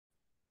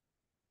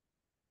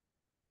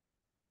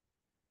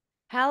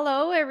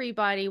Hello,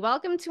 everybody.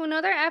 Welcome to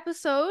another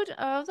episode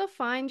of the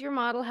Find Your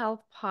Model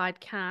Health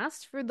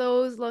podcast for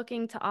those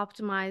looking to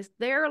optimize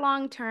their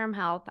long-term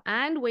health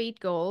and weight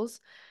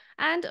goals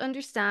and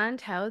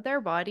understand how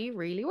their body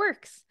really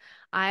works.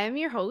 I am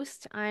your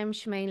host. I'm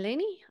Shemaine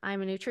Linney.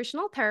 I'm a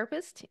nutritional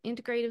therapist,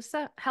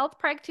 integrative health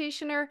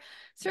practitioner,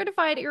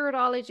 certified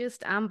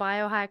iridologist, and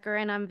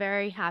biohacker, and I'm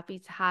very happy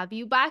to have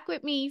you back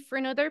with me for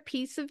another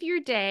piece of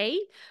your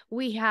day.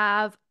 We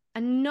have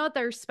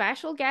another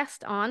special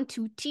guest on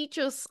to teach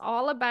us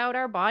all about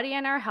our body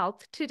and our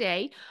health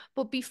today.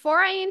 But before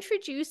I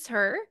introduce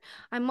her,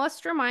 I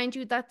must remind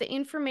you that the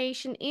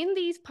information in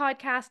these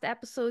podcast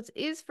episodes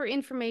is for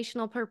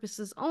informational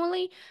purposes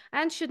only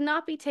and should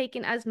not be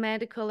taken as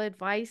medical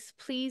advice.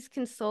 Please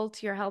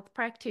consult your health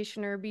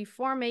practitioner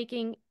before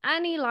making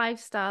any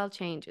lifestyle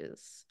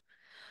changes.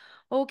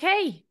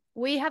 Okay.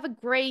 We have a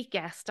great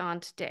guest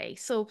on today,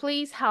 so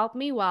please help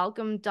me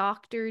welcome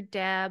Dr.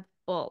 Deb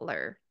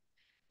Butler.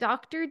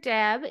 Dr.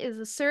 Deb is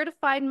a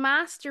certified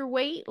master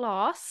weight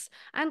loss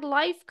and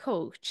life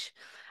coach,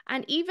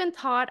 and even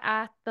taught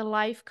at the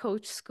life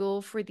coach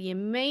school for the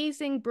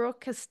amazing Brooke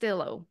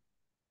Castillo.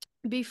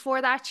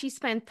 Before that, she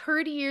spent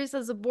 30 years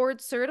as a board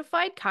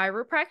certified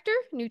chiropractor,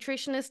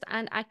 nutritionist,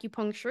 and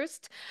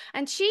acupuncturist.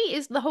 And she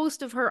is the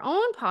host of her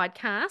own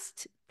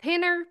podcast,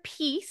 Thinner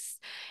Peace,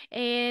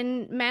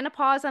 in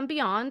Menopause and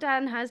Beyond,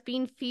 and has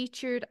been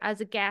featured as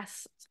a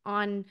guest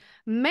on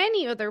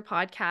many other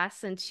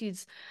podcasts. And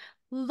she's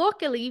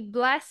luckily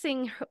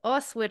blessing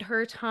us with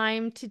her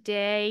time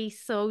today.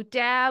 So,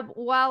 Deb,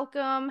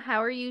 welcome.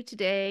 How are you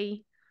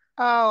today?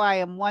 Oh, I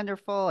am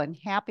wonderful and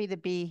happy to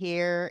be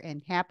here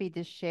and happy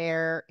to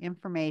share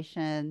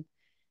information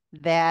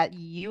that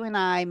you and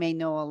I may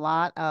know a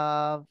lot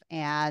of.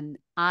 And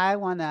I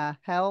want to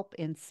help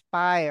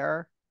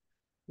inspire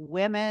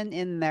women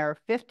in their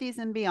 50s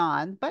and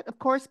beyond, but of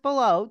course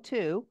below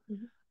too,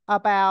 Mhm.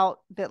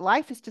 about that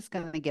life is just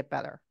going to get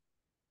better.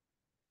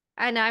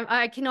 And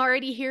I can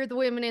already hear the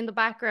women in the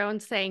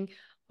background saying,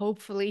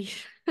 hopefully.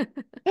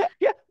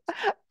 Yeah.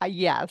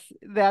 Yes,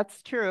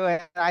 that's true.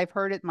 And I've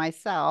heard it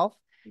myself.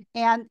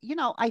 And,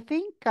 I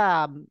think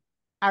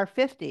our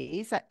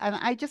 50s, and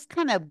I just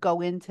kind of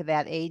go into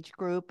that age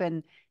group,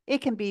 and it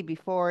can be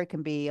before, it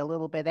can be a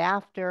little bit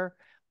after,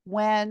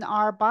 when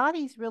our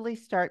bodies really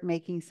start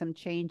making some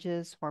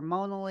changes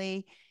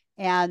hormonally.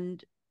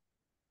 And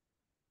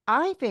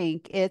I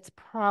think it's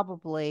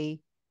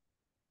probably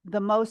the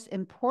most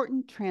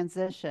important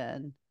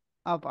transition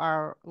of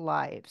our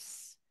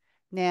lives.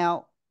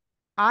 Now,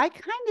 I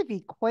kind of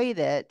equate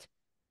it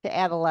to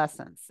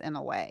adolescence in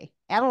a way.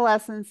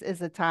 Adolescence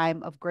is a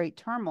time of great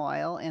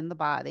turmoil in the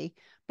body,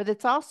 but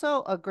it's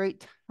also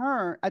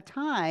a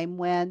time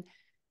when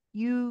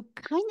you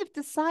kind of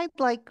decide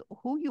like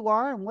who you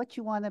are and what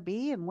you want to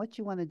be and what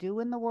you want to do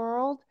in the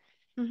world.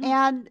 Mhm.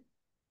 And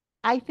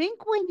I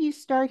think when you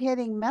start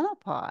hitting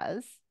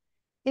menopause,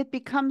 it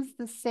becomes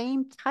the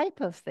same type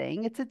of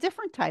thing. It's a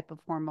different type of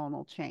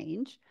hormonal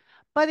change,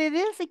 but it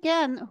is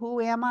again,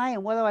 who am I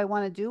and what do I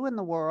want to do in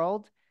the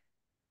world?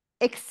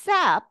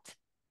 Except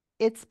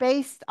it's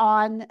based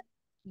on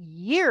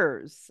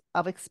years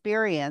of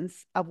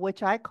experience, of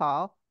which I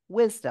call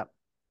wisdom.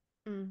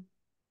 Mm.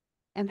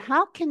 And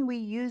how can we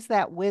use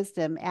that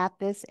wisdom at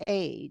this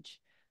age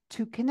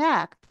to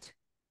connect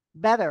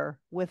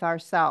better with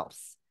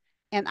ourselves?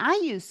 And I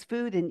use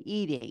food and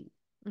eating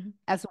Mhm.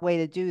 as a way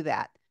to do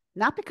that.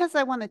 Not because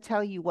I want to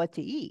tell you what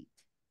to eat,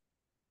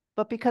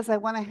 but because I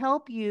want to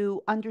help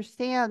you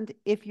understand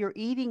if you're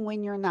eating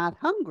when you're not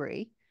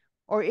hungry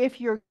or if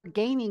you're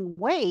gaining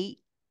weight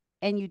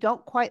and you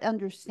don't quite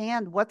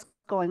understand what's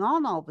going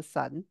on all of a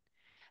sudden,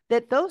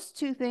 that those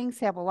two things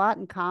have a lot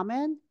in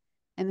common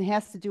and it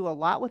has to do a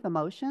lot with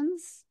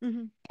emotions.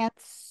 Mhm. And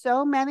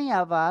so many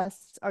of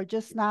us are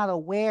just not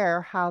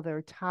aware how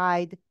they're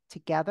tied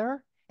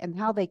together and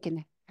how they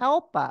can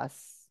help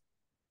us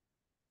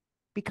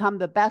become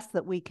the best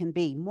that we can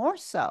be, more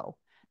so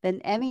than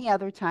any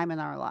other time in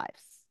our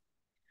lives.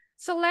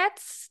 So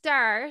let's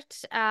start.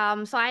 So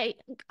I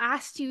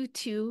asked you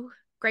to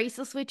grace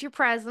us with your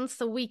presence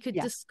so we could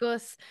Yeah.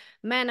 discuss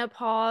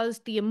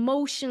menopause, the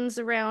emotions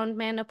around Yeah.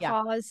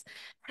 menopause,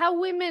 how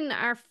women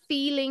are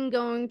feeling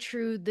going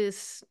through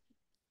this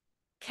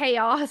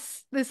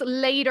chaos, this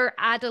later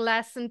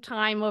adolescent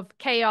time of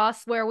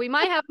chaos where we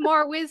might have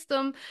more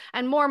wisdom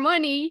and more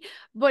money,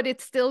 but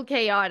it's still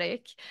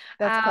chaotic.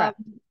 That's Um, correct.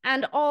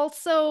 and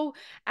also,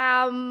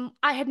 I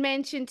had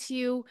mentioned to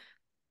you,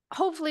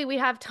 hopefully we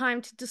have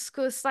time to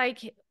discuss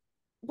like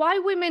why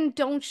women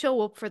don't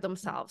show up for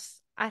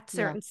themselves at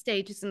Yeah. certain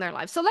stages in their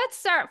life. So let's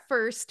start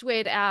first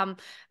with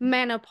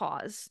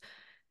menopause.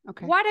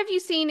 Okay. What have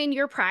you seen in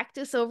your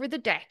practice over the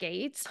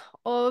decades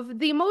of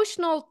the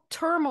emotional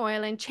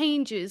turmoil and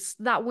changes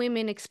that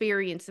women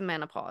experience in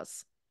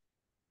menopause?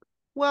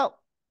 Well,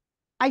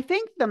 I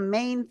think the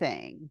main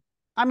thing,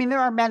 I mean,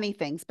 there are many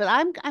things, but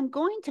I'm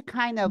going to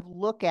kind of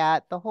look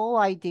at the whole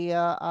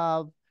idea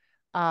of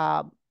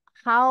uh,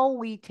 how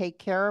we take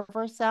care of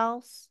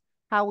ourselves,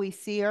 how we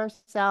see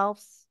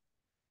ourselves,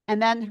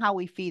 and then how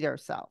we feed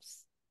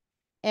ourselves.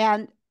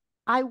 And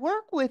I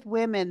work with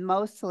women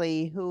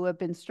mostly who have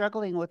been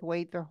struggling with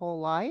weight their whole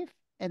life,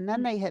 and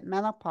then they hit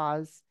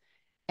menopause,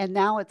 and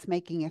now it's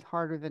making it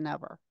harder than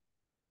ever.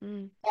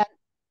 Mm-hmm. And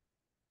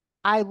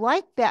I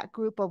like that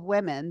group of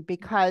women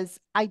because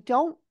I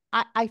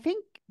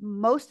think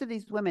most of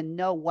these women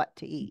know what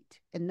to eat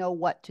and know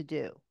what to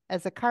do.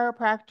 As a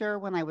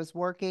chiropractor, when I was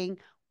working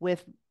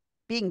with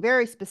being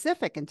very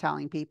specific and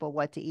telling people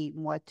what to eat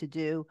and what to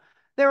do,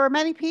 there were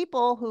many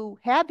people who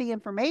had the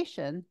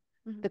information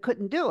Mm-hmm. that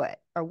couldn't do it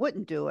or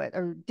wouldn't do it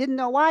or didn't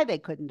know why they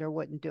couldn't or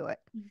wouldn't do it.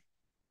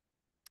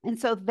 And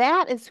so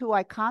that is who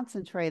I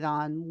concentrate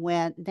on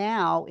when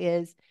now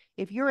is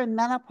if you're in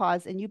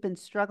menopause and you've been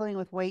struggling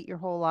with weight your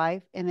whole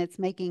life and it's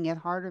making it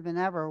harder than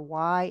ever,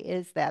 why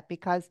is that?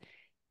 Because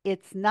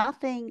it's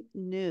nothing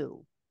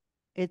new.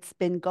 It's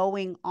been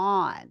going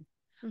on.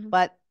 Mm-hmm.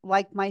 But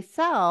like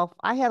myself,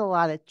 I had a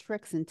lot of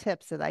tricks and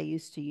tips that I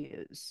used to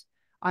use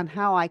on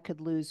how I could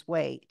lose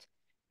weight.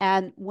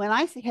 And when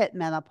I hit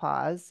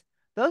menopause,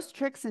 those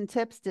tricks and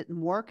tips didn't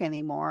work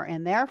anymore.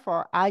 And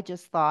therefore, I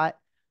just thought,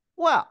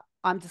 well,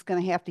 I'm just going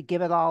to have to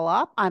give it all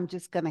up. I'm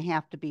just going to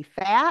have to be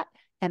fat,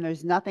 and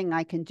there's nothing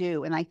I can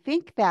do. And I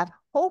think that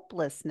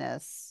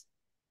hopelessness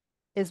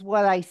is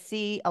what I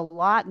see a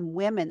lot in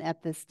women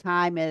at this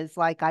time is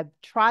like, I've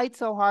tried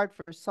so hard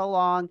for so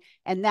long,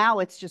 and now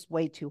it's just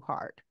way too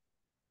hard.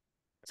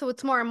 So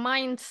it's more a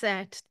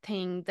mindset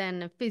thing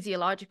than a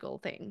physiological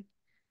thing.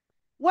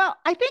 Well,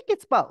 I think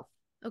it's both.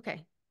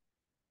 Okay.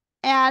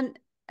 And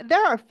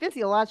there are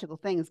physiological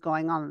things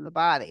going on in the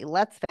body.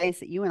 Let's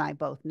face it, you and I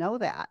both know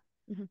that.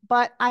 Mm-hmm.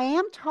 But I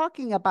am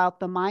talking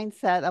about the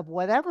mindset of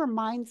whatever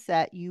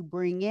mindset you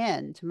bring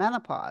in to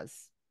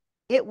menopause,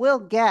 it will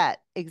get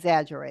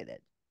exaggerated.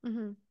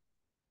 Mm-hmm.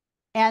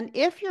 And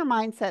if your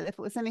mindset, if it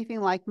was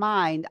anything like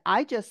mine,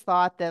 I just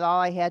thought that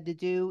all I had to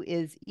do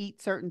is eat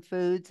certain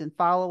foods and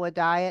follow a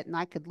diet and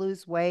I could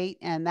lose weight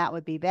and that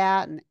would be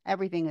that and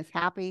everything is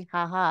happy,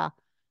 haha.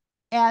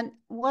 And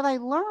what I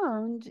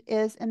learned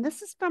is, and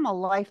this is from a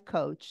life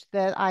coach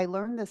that I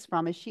learned this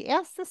from, is she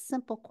asked this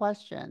simple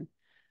question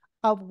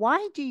of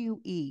why do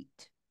you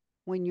eat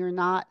when you're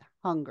not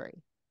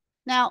hungry?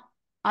 Now,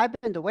 I've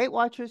been to Weight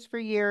Watchers for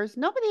years.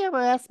 Nobody ever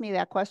asked me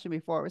that question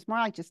before. It was more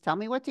like just tell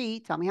me what to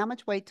eat, tell me how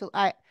much weight to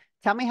I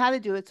tell me how to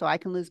do it so I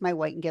can lose my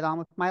weight and get on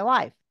with my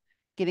life.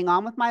 Getting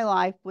on with my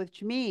life,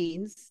 which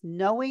means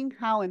knowing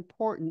how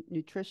important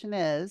nutrition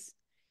is,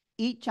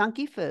 eat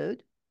junky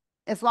food,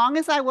 as long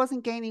as I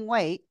wasn't gaining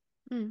weight.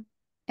 Mm.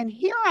 And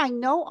here I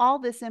know all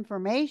this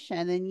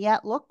information, and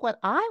yet look what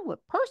I would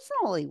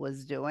personally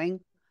was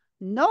doing,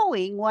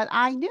 knowing what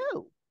I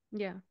knew.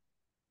 Yeah.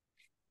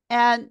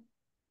 And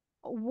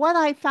what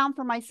I found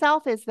for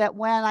myself is that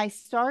when I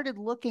started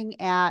looking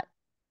at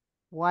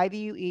why do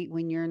you eat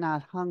when you're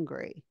not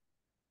hungry,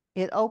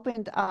 it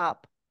opened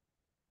up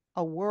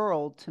a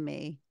world to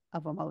me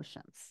of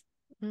emotions,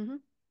 Mm-hmm.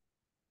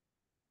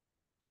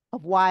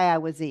 of why I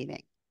was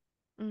eating.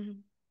 Mm-hmm.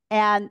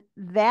 And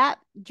that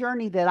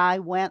journey that I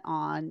went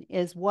on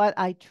is what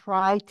I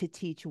try to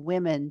teach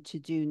women to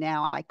do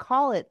now. I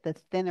call it the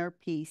thinner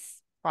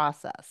peace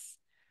process.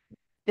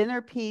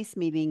 Thinner peace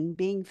meaning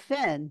being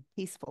thin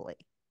peacefully.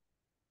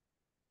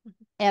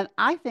 And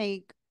I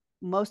think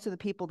most of the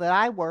people that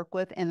I work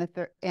with and if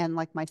they're and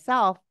like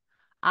myself,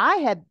 I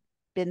had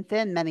been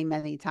thin many,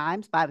 many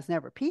times, but I was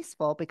never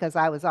peaceful because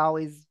I was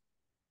always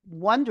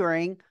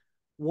wondering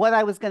what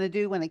I was going to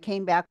do when it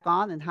came back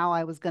on and how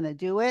I was going to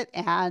do it.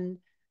 And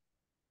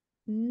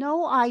no,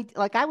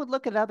 like I would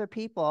look at other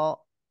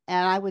people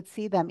and I would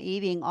see them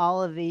eating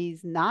all of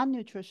these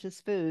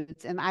non-nutritious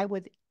foods and I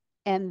would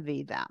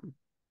envy them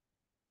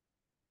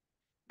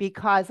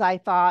because I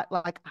thought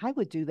like I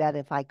would do that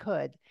if I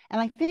could.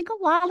 And I think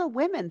a lot of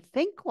women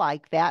think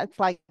like that. It's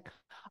like,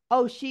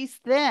 oh, she's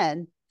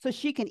thin, so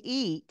she can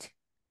eat.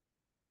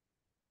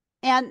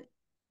 And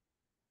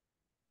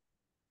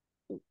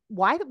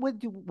why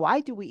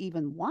do we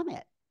even want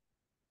it?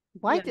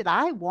 Why Yeah. did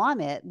I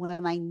want it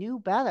when I knew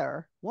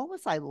better? What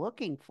was I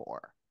looking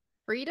for?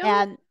 Freedom,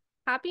 And yeah,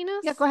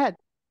 happiness. go ahead.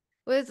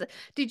 Was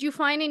did you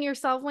find in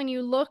yourself when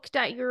you looked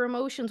at your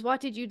emotions, what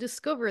did you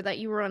discover? That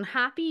you were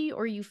unhappy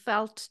or you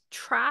felt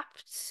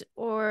trapped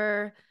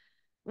or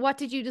what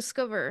did you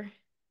discover?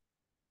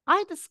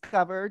 I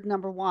discovered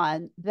number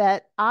one,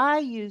 that I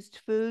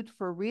used food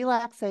for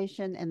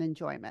relaxation and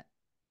enjoyment.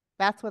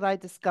 That's what I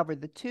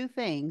discovered, the two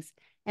things.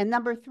 And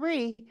number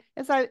three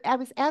is I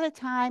was at a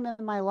time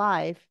in my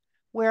life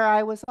where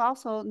I was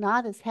also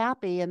not as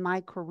happy in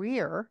my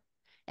career.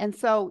 And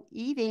so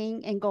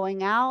eating and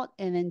going out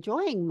and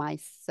enjoying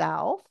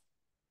myself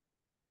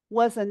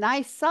was a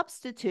nice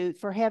substitute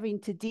for having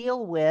to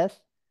deal with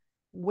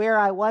where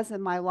I was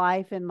in my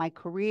life and my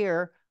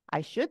career.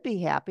 I should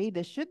be happy.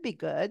 This should be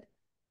good.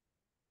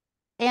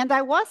 And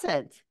I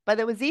wasn't, but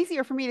it was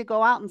easier for me to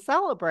go out and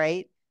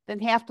celebrate than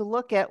have to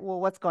look at, well,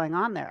 what's going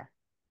on there,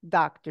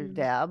 Dr. Mm.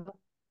 Deb.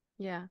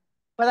 Yeah.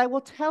 But I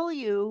will tell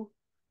you,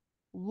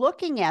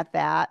 looking at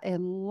that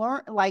and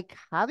learn, like,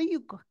 how do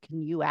you,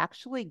 can you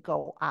actually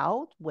go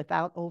out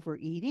without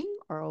overeating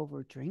or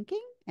over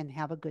drinking and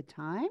have a good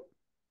time?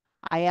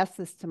 I ask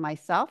this to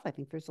myself. I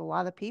think there's a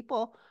lot of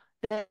people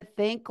that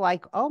think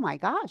like, oh my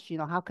gosh,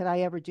 how could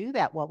I ever do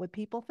that? What would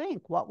people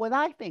think? What would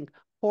I think?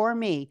 Poor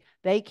me.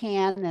 They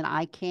can and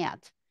I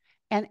can't.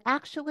 And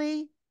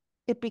actually,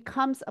 it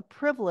becomes a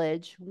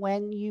privilege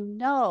when you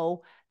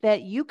know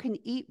that you can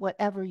eat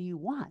whatever you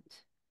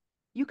want.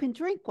 You can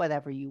drink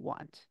whatever you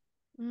want.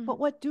 But Mm.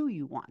 what do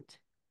you want?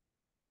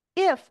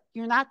 If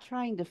you're not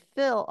trying to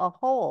fill a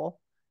hole,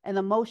 an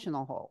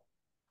emotional hole.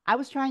 I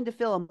was trying to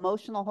fill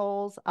emotional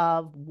holes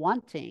of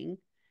wanting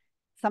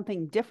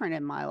something different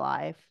in my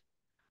life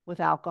with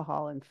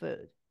alcohol and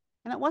food.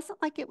 And it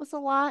wasn't like it was a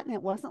lot, and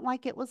it wasn't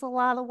like it was a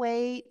lot of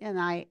weight.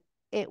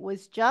 It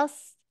was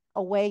just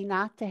a way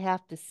not to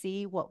have to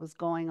see what was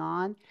going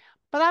on.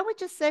 But I would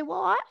just say,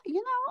 well,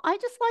 I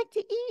just like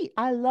to eat.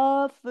 I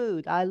love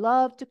food. I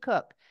love to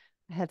cook.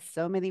 I had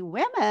so many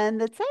women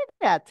that say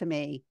that to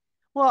me.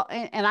 Well,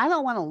 and I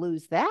don't want to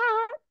lose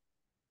that.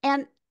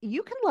 And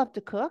you can love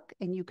to cook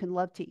and you can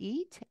love to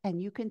eat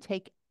and you can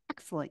take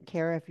excellent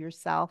care of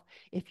yourself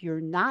if you're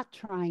not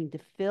trying to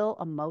fill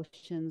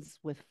emotions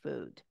with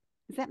food.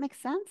 Does that make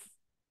sense?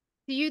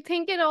 Do you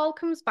think it all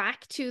comes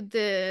back to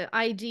the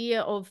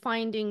idea of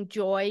finding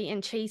joy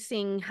and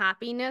chasing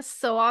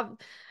happiness?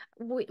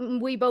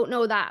 We both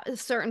know that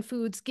certain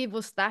foods give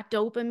us that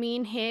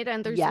dopamine hit,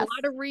 and there's a Yes.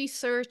 lot of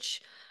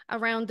research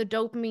around the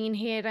dopamine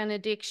hit and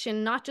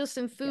addiction, not just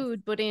in Yes.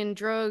 food, but in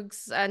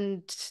drugs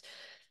and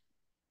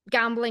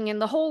gambling and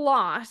the whole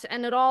lot,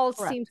 and it all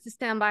seems Correct. to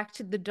stand back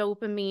to the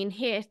dopamine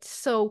hit.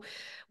 So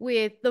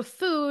with the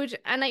food,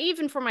 and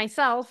even for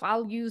myself,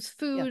 I'll use Yes.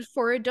 food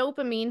for a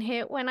dopamine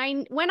hit when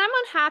I'm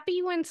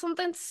unhappy, when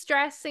something's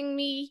stressing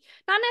me,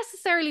 not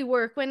necessarily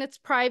work, when it's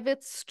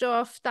private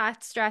stuff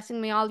that's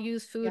stressing me, I'll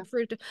use Yeah. food for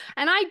it.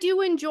 And I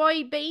do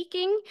enjoy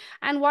baking,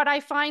 and what I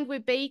find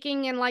with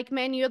baking, and like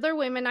many other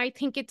women, I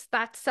think it's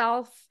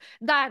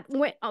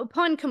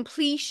upon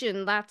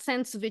completion, that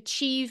sense of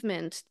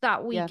achievement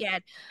that we Yes.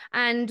 get.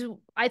 And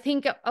I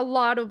think a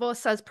lot of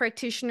us as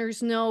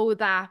practitioners know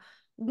that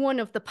one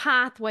of the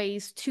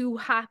pathways to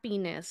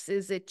happiness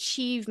is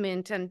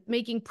achievement and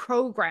making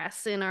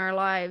progress in our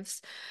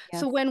lives.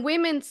 So Yes. when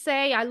women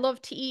say, I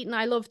love to eat and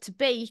I love to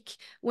bake,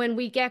 when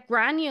we get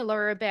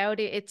granular about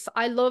it, it's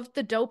I love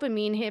the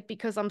dopamine hit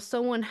because I'm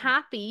so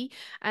unhappy.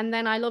 And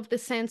then I love the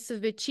sense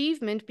of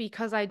achievement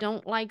because I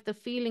don't like the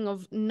feeling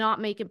of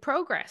not making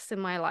progress in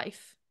my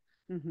life.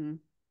 Mm-hmm.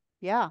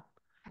 Yeah.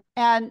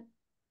 And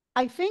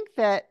I think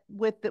that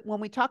when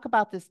we talk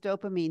about this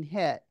dopamine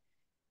hit,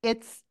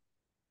 it's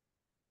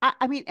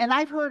I mean, and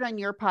I've heard on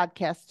your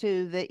podcast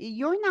too that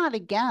you're not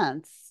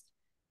against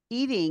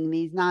eating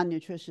these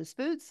non-nutritious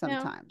foods No.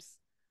 sometimes.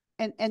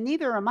 And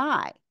neither am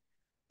I.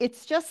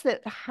 It's just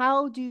that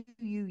how do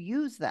you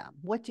use them?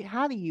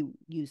 How do you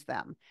use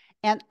them?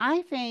 And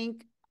I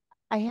think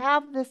I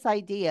have this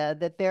idea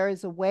that there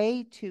is a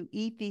way to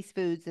eat these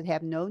foods that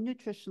have no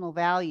nutritional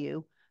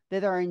value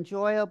that are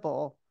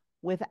enjoyable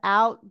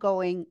without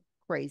going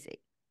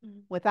crazy,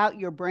 Mm. without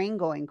your brain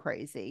going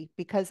crazy,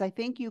 because I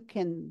think you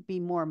can be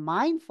more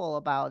mindful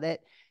about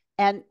it.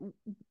 And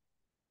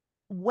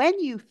when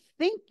you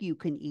think you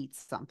can eat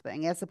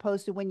something, as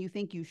opposed to when you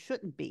think you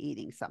shouldn't be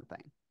eating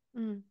something.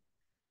 Mm.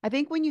 I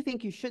think when you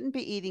think you shouldn't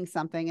be eating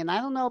something, and I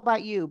don't know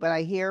about you, but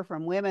I hear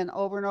from women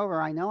over and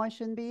over, I know I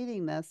shouldn't be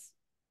eating this.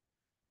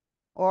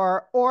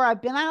 Or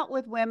I've been out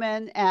with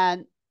women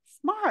and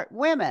smart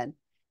women,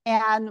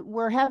 and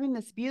we're having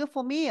this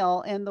beautiful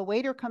meal, and the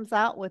waiter comes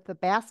out with a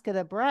basket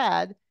of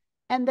bread,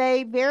 and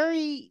they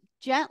very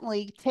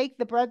gently take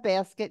the bread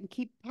basket and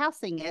keep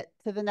passing it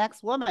to the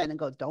next woman and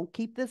go, don't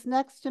keep this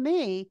next to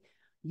me.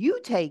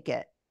 You take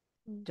it.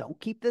 Mm. Don't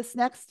keep this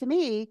next to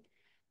me.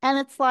 And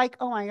it's like,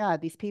 oh my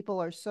God, these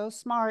people are so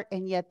smart,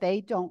 and yet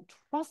they don't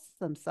trust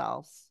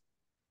themselves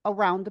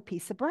around a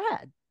piece of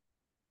bread.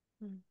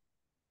 Mm.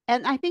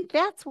 And I think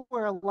that's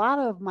where a lot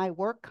of my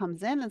work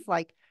comes in. It's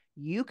like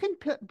you can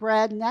put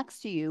bread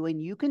next to you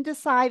and you can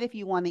decide if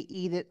you want to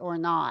eat it or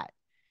not.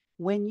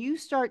 When you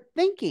start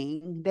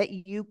thinking that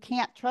you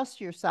can't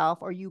trust yourself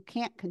or you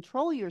can't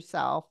control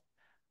yourself,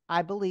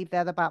 I believe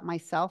that about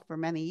myself for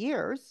many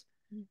years.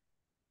 Mm.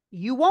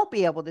 You won't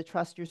be able to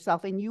trust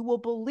yourself and you will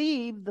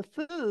believe the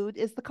food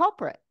is the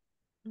culprit.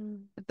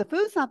 Mm. If the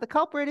food's not the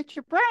culprit, it's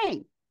your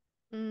brain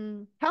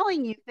Mm.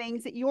 telling you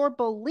things that you're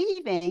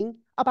believing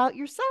about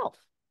yourself.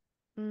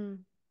 Mm.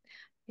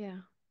 Yeah.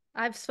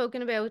 I've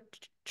spoken about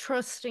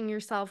trusting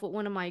yourself with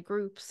one of my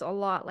groups a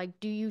lot. Like,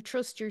 do you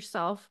trust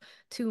yourself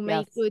to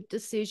make Yes, good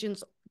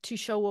decisions, to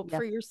show up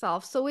for yes,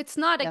 yourself? So it's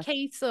not a yes,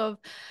 case of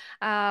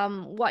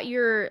what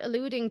you're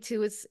alluding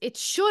to is it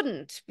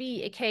shouldn't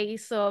be a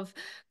case of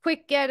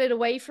quick get it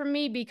away from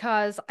me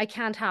because I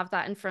can't have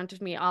that in front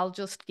of me. I'll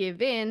just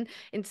give in.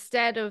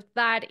 Instead of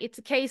that, it's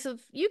a case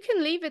of you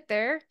can leave it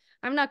there.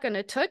 I'm not going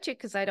to touch it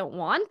because I don't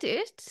want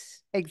it.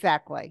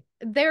 exactly.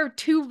 They're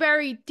two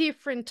very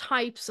different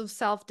types of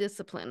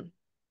self-discipline.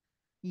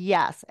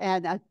 Yes,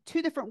 and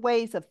two different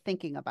ways of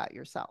thinking about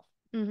yourself.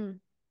 Hmm.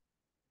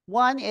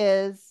 One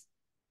is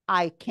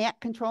I can't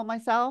control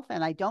myself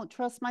and I don't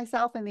trust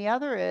myself, and the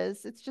other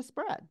is it's just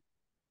bread.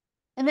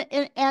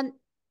 And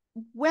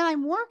when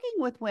I'm working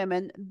with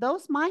women,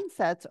 those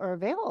mindsets are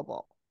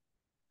available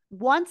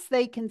once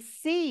they can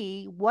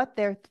see what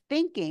they're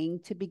thinking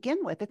to begin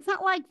with. It's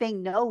not like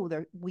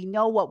we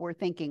know what we're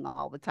thinking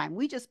all the time.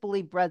 We just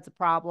believe bread's a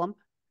problem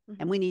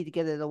and Mhm. we need to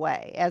get it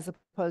away, as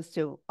opposed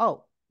to,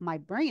 oh, my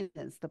brain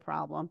is the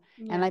problem.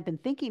 And Yeah. I've been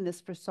thinking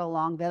this for so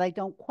long that I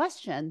don't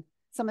question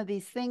some of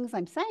these things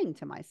I'm saying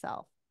to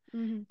myself.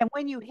 Hmm. And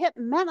when you hit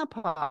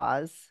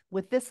menopause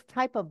with this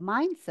type of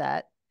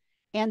mindset,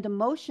 and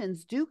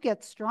emotions do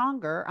get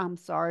stronger, I'm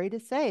sorry to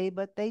say,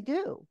 but they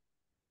do.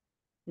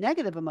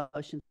 Negative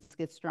emotions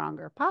get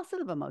stronger,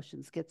 positive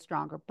emotions get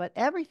stronger, but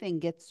everything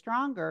gets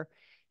stronger.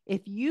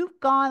 If you've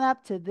gone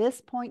up to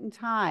this point in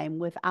time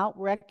without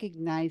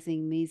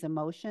recognizing these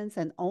emotions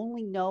and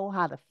only know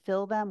how to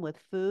fill them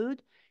with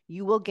food,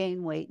 you will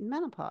gain weight in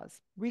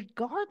menopause,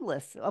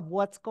 regardless of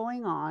what's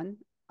going on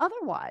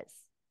otherwise.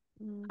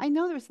 Mm. I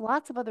know there's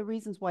lots of other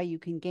reasons why you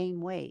can gain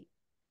weight,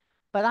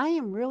 but I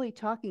am really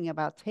talking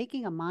about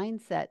taking a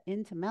mindset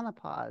into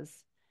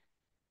menopause,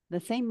 the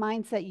same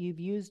mindset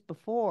you've used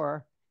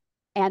before,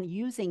 and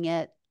using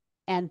it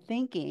and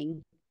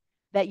thinking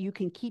that you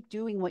can keep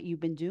doing what you've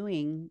been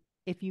doing.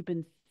 If you've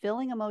been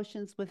filling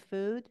emotions with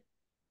food,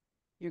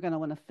 you're going to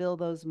want to fill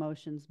those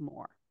emotions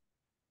more.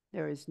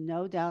 There is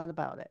no doubt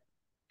about it.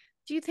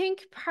 Do you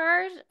think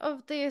part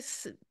of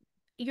this,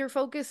 your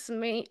focus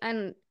may,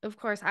 and of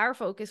course our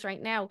focus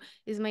right now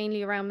is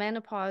mainly around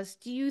menopause.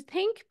 Do you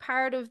think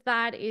part of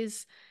that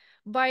is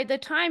by the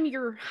time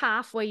you're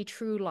halfway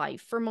through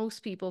life, for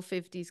most people,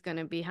 50 is going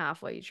to be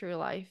halfway through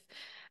life.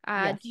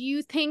 Yes. Do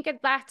you think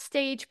at that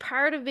stage,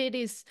 part of it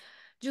is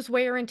just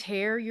wear and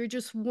tear? You're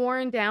just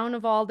worn down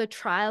of all the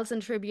trials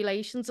and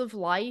tribulations of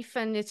life,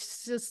 and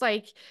it's just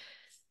like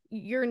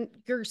you're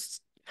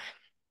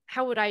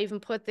how would I even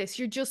put this?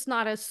 You're just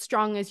not as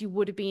strong as you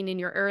would have been in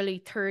your early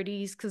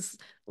 30s because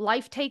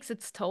life takes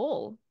its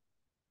toll.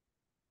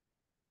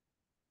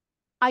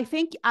 I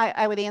think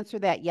I would answer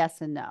that yes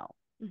and no,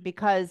 Mhm.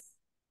 because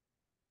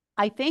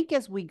I think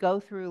as we go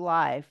through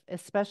life,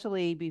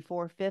 especially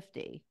before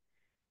 50,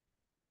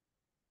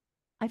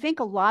 I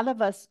think a lot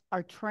of us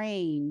are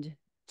trained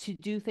to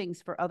do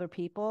things for other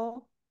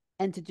people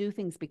and to do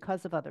things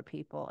because of other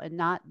people and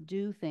not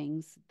do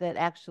things that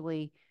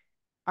actually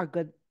are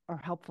good or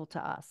helpful to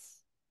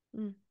us.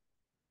 Mm.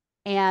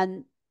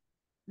 And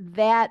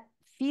that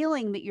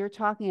feeling that you're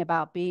talking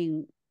about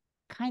being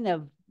kind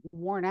of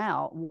worn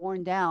out,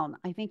 worn down,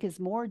 I think is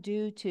more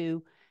due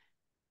to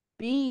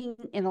being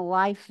in a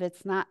life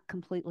that's not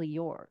completely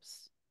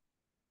yours.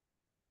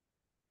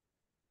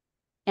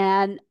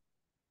 And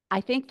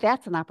I think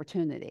that's an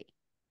opportunity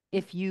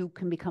if you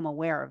can become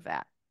aware of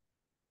that.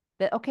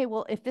 That, okay,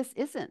 well, if this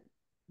isn't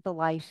the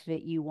life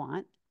that you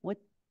want, what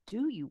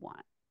do you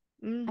want?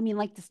 I Mm. mean,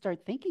 like to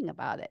start thinking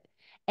about it.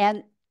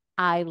 And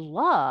I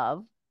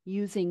love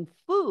using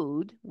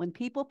food when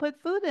people put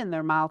food in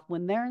their mouth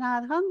when they're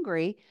not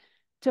hungry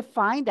to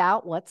find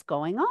out what's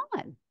going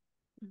on.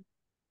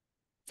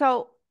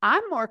 So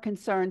I'm more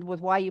concerned with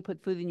why you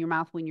put food in your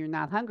mouth when you're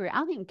not hungry. I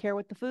don't even care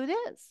what the food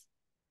is.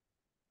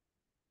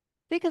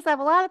 Because I have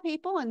a lot of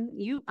people, and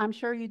you, I'm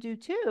sure you do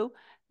too,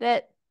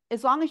 that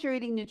as long as you're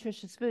eating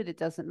nutritious food, it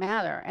doesn't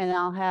matter. And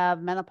I'll have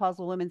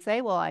menopausal women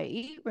say, well, I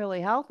eat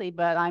really healthy,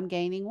 but I'm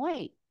gaining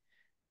weight.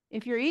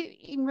 If you're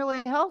eating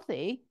really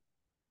healthy,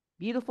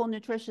 beautiful,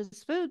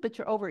 nutritious food, but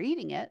you're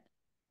overeating it,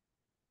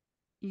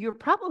 you're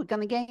probably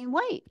going to gain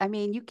weight. I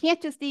mean, you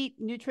can't just eat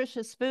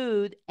nutritious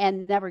food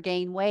and never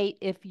gain weight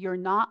if you're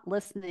not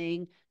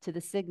listening to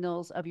the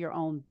signals of your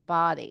own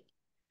body.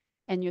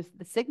 And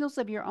the signals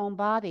of your own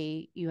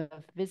body, you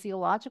have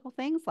physiological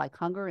things like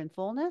hunger and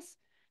fullness,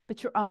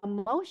 but your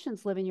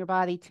emotions live in your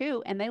body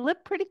too. And they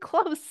live pretty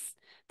close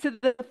to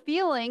the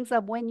feelings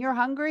of when you're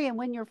hungry and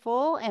when you're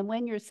full and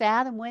when you're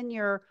sad and when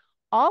you're,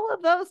 all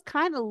of those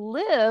kind of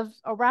live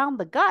around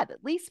the gut.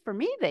 At least for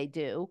me, they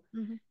do.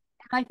 Mhm. And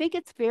I think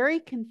it's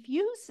very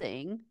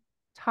confusing.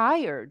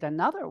 Tired,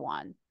 another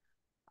one.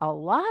 A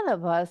lot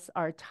of us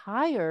are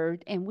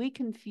tired and we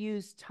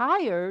confuse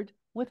tired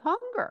with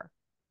hunger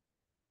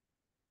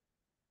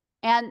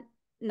and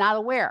not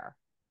aware.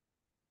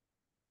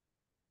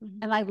 Mhm.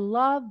 And I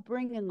love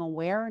bringing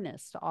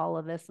awareness to all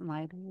of this. And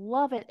I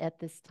love it at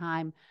this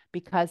time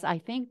because I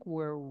think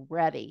we're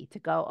ready to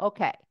go,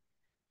 okay,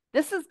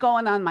 this is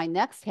going on my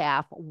next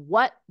half.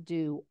 What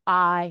do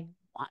I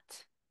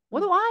want? What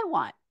do Mhm. I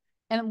want?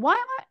 And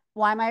why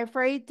am I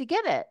afraid to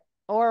get it?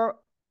 Or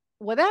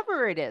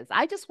whatever it is.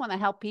 I just want to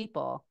help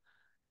people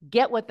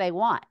get what they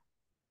want,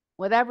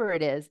 whatever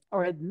it is,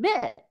 or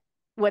admit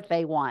what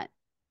they want.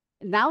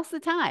 Now's the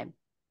time.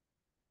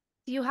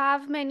 Do you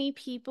have many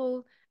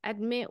people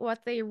admit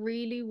what they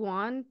really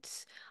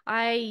want?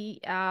 I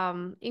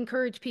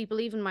encourage people,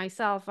 even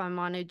myself, I'm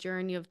on a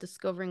journey of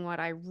discovering what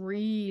I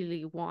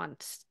really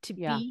want to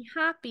Yeah. be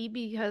happy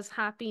because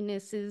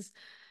happiness is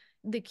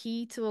the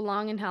key to a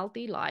long and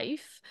healthy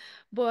life.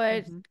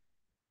 But Mhm.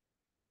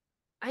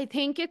 I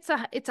think it's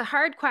a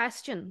hard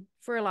question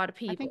for a lot of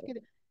I think people.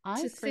 it.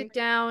 I to agree. sit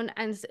down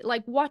and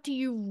like, what do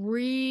you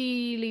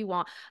really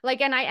want?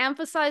 Like, and I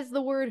emphasize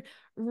the word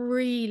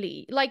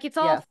really. Like, it's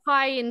all Yes.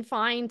 high and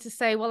fine to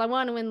say, well, I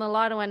want to win the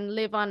lotto and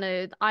live on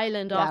an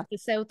island off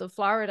Yes. the south of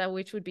Florida,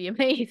 which would be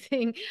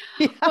amazing.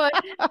 Yeah. But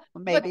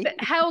Maybe.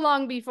 how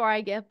long before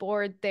I get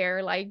bored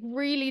there? Like,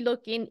 really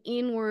looking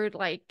inward,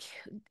 like,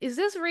 is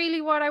this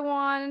really what I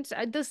want?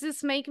 Does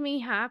this make me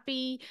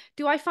happy?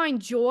 Do I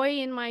find joy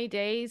in my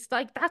days?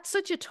 Like, that's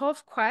such a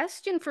tough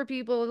question for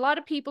people. A lot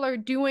of people are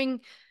doing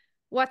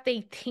what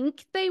they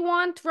think they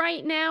want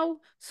right now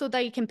so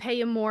they can pay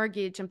a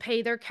mortgage and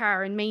pay their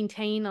car and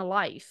maintain a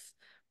life.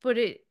 But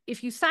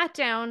if you sat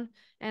down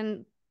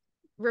and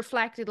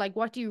reflected, like,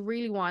 what do you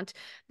really want,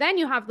 then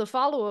you have the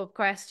follow-up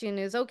question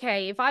is,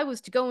 okay, if I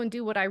was to go and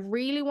do what I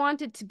really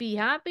wanted to be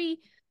happy,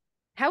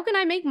 how can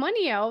I make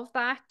money out of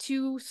that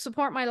to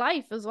support my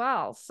life as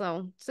well?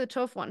 So it's a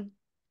tough one.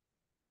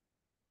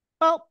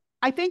 Well,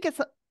 I think it's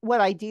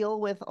what I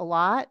deal with a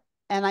lot.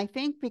 And I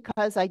think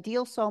because I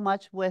deal so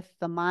much with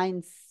the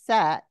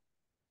mindset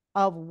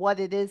of what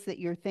it is that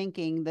you're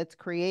thinking that's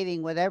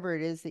creating whatever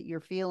it is that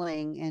you're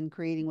feeling and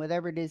creating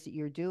whatever it is that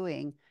you're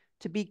doing,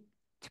 to be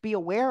to be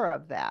aware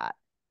of that,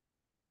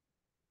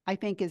 I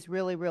think is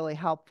really, really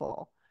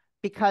helpful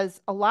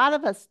because a lot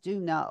of us do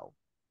know,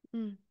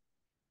 Mm,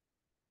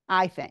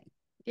 I think.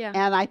 yeah.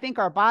 And I think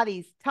our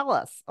bodies tell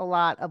us a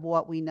lot of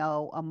what we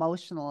know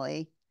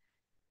emotionally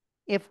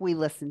if we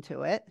listen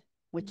to it,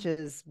 which Mm,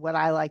 is what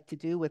I like to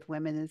do with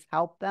women is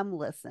help them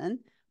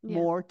listen yeah.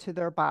 more to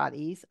their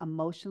bodies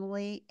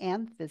emotionally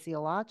and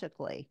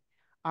physiologically.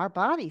 Our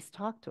bodies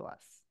talk to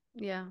us.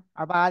 Yeah.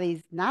 Our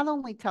bodies not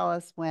only tell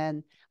us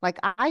when, like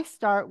I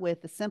start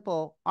with the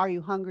simple, are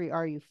you hungry?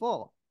 Are you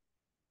full?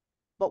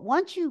 But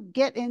once you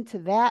get into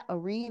that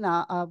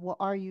arena of, well,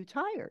 are you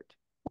tired?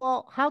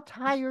 Well, how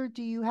tired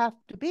do you have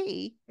to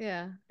be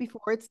Yeah.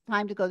 before it's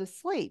time to go to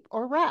sleep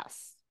or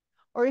rest?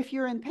 Or if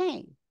you're in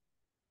pain,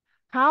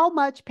 how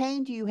much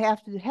pain do you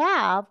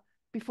have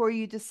before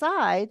you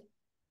decide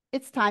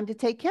it's time to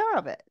take care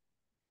of it?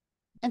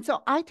 And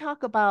so I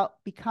talk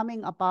about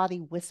becoming a body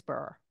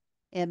whisperer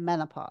in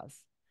menopause,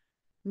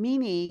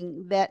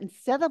 meaning that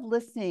instead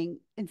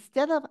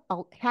of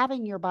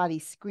having your body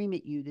scream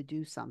at you to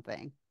do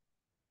something,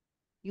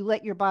 you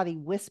let your body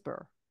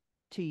whisper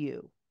to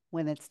you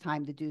when it's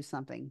time to do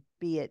something,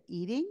 be it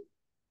eating,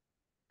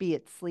 be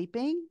it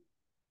sleeping,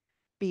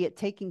 be it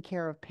taking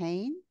care of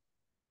pain.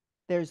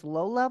 There's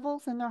low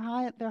levels and they're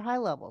high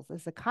levels.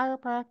 As a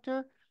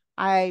chiropractor,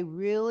 I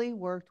really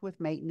worked with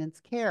maintenance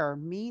care,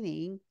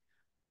 meaning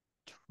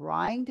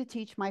trying to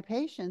teach my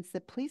patients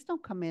that please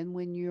don't come in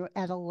when you're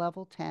at a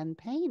level 10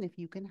 pain if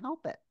you can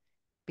help it,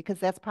 because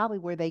that's probably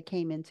where they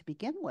came in to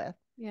begin with.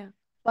 Yeah.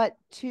 But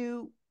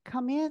to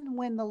come in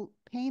when the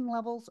pain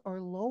levels are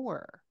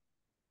lower,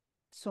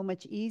 so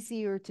much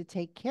easier to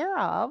take care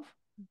of,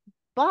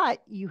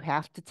 but you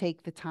have to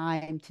take the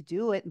time to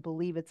do it and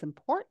believe it's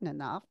important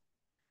enough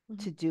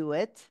Mhm. to do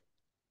it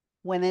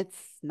when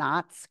it's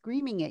not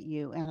screaming at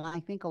you. And I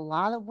think a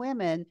lot of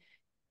women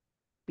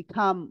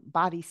become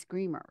body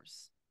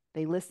screamers.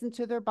 They listen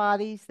to their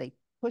bodies, they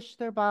push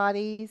their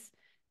bodies.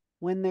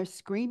 When they're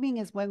screaming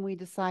is when we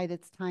decide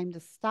it's time to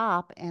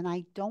stop. And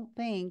I don't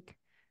think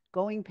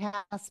going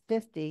past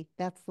 50,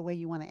 that's the way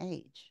you want to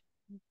age.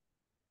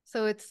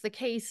 So it's the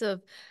case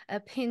of a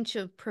pinch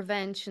of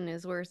prevention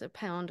is worth a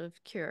pound of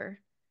cure.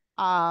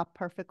 Ah,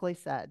 perfectly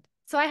said.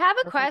 So I have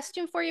a Perfect.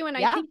 question for you, and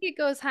I Yeah. think it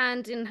goes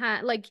hand in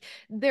hand. Like,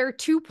 there are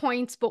 2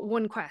 points, but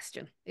one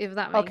question, if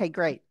that makes Okay,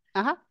 great.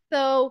 Uh-huh.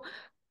 so.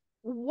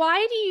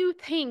 Why do you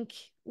think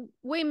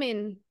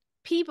women,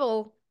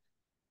 people,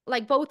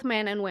 like both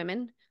men and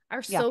women,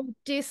 are Yeah. so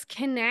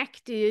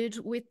disconnected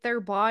with their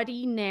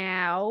body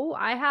now?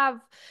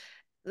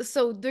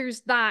 So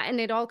there's that, and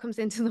it all comes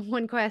into the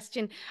one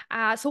question.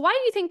 So why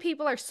do you think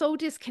people are so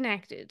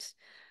disconnected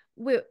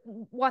with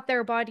what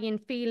their body and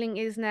feeling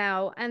is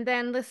now? And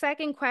then the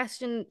second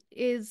question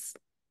is,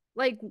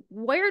 like,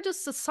 where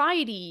does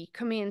society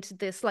come into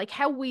this? Like,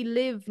 how we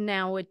live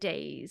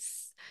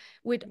nowadays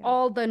with Yeah.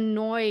 all the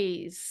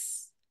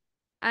noise.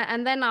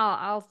 And then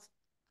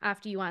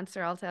after you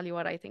answer, I'll tell you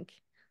what I think.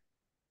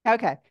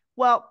 Okay.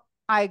 Well,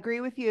 I agree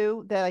with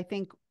you that I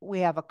think we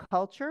have a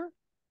culture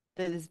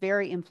that is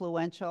very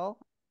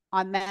influential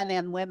on men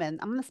and women.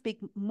 I'm going to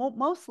speak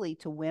mostly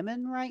to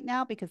women right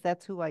now because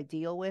that's who I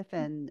deal with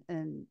and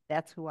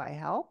that's who I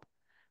help.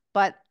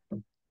 But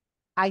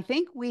I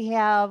think we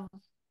have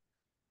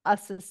a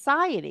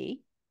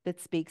society that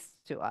speaks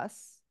to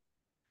us.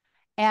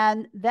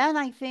 And then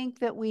I think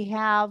that we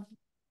have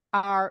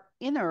our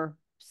inner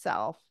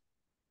self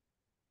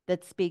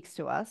that speaks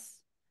to us.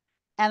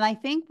 And I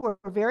think we're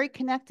very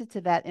connected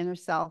to that inner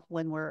self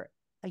when we're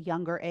a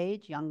younger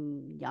age,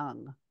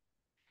 young.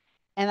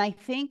 And I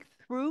think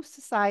through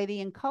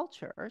society and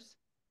cultures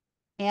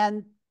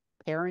and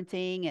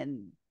parenting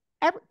and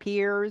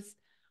peers,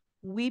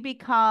 we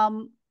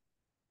become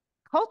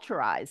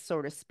culturized,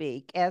 so to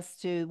speak, as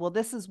to, well,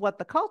 this is what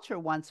the culture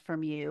wants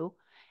from you.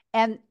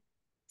 And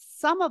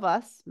some of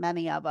us,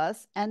 many of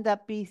us, end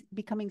up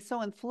becoming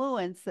so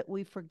influenced that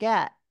we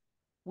forget.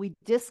 We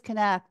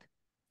disconnect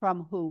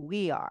from who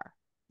we are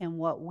and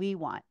what we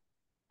want.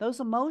 Those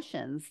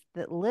emotions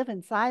that live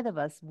inside of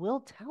us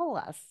will tell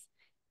us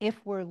if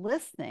we're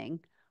listening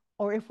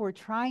or if we're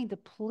trying to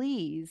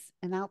please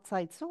an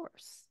outside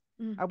source.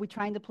 Mm, Are we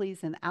trying to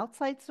please an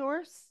outside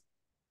source,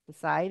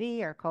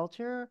 society, our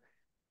culture,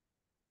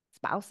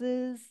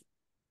 spouses,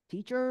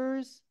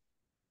 teachers,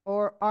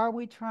 or are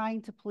we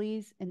trying to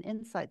please an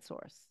inside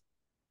source,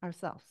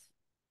 ourselves?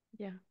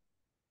 yeah.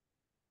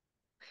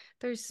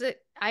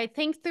 I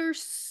think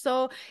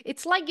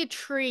it's like a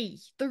tree.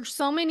 There's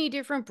so many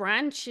different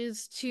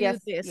branches to Yes,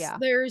 this. yeah,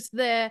 There's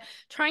the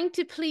trying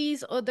to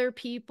please other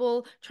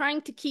people,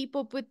 trying to keep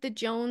up with the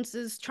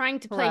Joneses, trying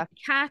to play correct.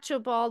 catch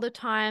up all the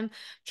time,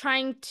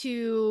 trying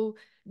to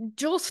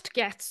just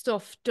get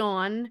stuff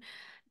done,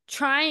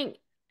 trying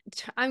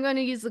I'm going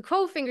to use the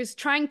quote fingers,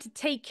 trying to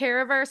take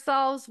care of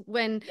ourselves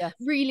when Yes.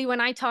 really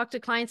when I talk to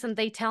clients and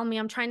they tell me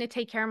I'm trying to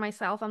take care of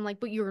myself, I'm like,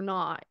 but you're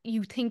not.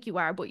 You think you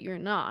are, but you're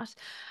not.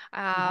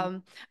 Mm-hmm.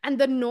 And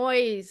the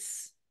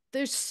noise.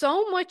 There's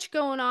so much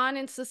going on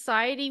in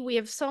society. We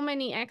have so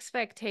many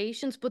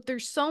expectations, but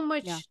there's so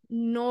Yeah. much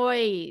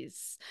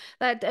noise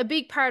that a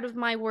big part of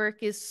my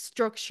work is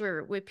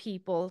structure with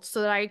people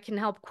so that I can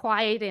help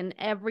quiet in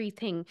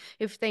everything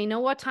if they know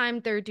what time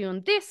they're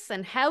doing this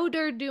and how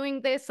they're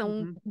doing this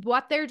and Mm-hmm.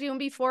 what they're doing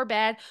before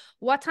bed,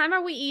 what time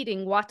are we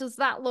eating? What does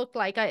that look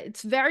like?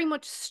 It's very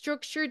much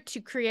structured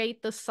to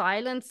create the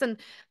silence. And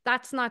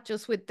that's not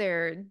just with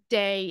their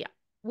day.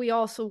 We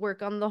also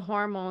work on the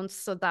hormones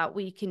so that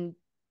we can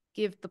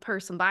give the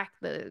person back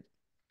the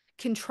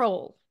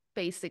control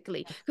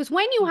basically Yes. because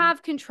when you Mm-hmm.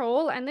 have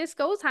control, and this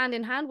goes hand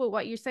in hand with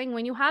what you're saying,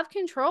 when you have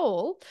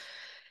control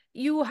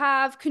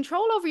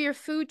over your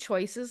food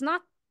choices,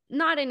 not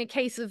in a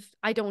case of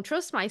I don't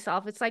trust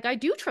myself. It's like I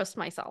do trust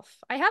myself.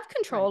 I have Right.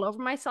 control over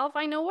myself.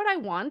 I know what I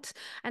want,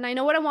 and I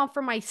know what I want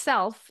for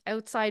myself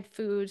outside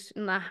food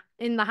in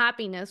the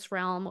happiness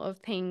realm of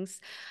things.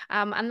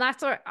 And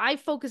that's where I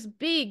focus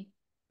big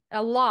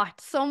a lot,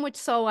 so much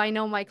so I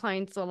know my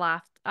clients will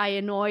laugh. I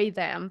annoy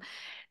them.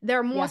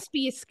 There Yeah. must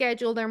be a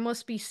schedule, there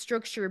must be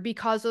structure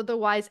because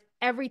otherwise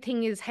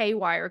everything is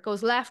haywire. It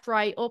goes left,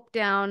 right, up,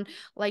 down.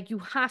 Like you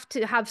have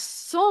to have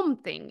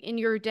something in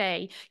your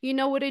day. You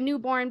know, with a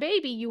newborn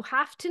baby, you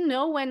have to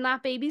know when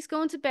that baby's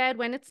going to bed,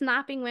 when it's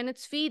napping, when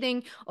it's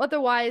feeding.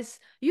 Otherwise,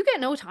 you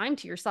get no time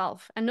to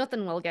yourself and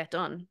nothing will get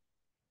done.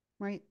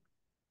 Right.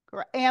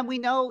 Correct. And we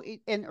know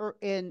in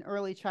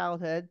early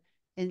childhood,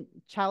 in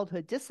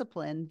childhood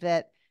discipline,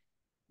 that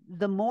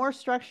the more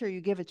structure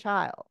you give a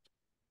child,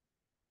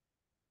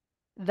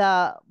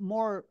 the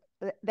more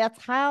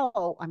that's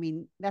how, I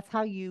mean, that's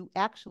how you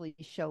actually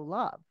show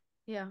love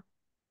Yeah.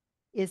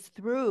 is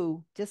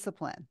through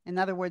discipline. In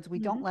other words, we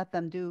Mm-hmm. don't let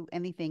them do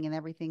anything and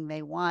everything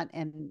they want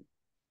and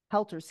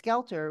helter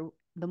skelter.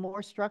 The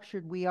more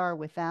structured we are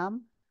with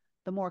them,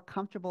 the more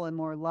comfortable and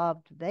more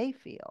loved they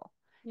feel.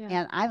 Yeah.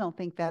 And I don't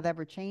think that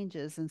ever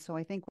changes. And so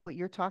I think what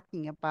you're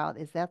talking about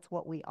is that's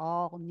what we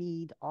all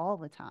need all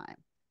the time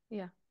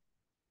Yeah.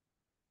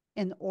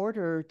 in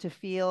order to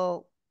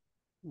feel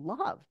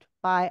loved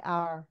by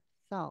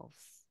ourselves.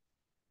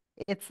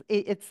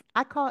 It's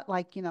I call it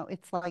like,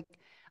 it's like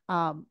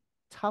um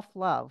tough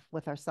love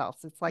with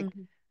ourselves. It's like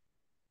Mm-hmm.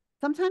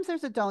 sometimes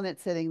there's a donut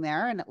sitting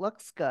there and it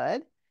looks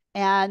good.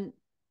 And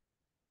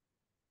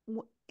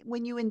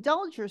when you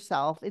indulge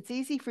yourself, it's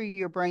easy for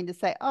your brain to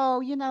say,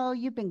 "Oh,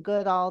 you've been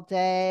good all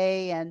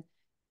day and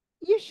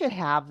you should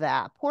have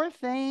that. Poor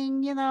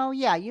thing,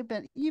 yeah,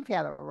 you've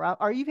had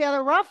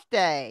a rough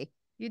day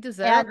You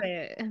deserve and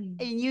it.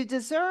 you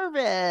deserve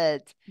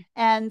it."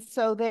 And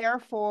so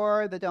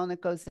therefore the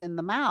donut goes in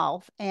the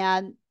mouth.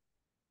 And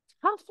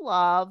tough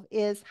love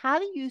is, how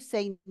do you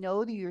say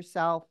no to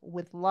yourself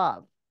with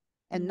love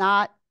and Mm,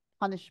 not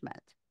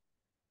punishment?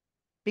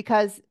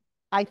 Because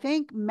I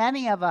think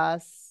many of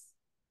us,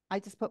 I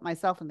just put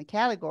myself in the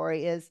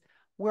category, is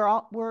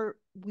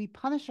we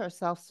punish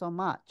ourselves so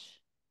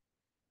much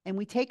and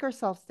we take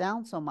ourselves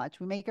down so much.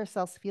 We make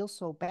ourselves feel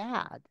so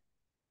bad.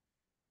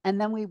 And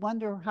then we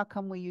wonder how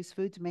come we use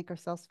food to make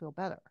ourselves feel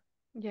better.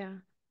 yeah.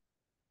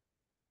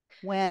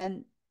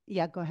 When,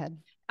 yeah, go ahead.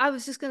 I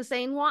was just going to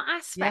say, in what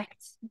Yeah.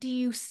 aspect do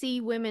you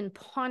see women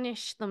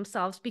punish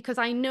themselves? Because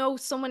I know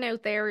someone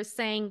out there is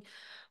saying,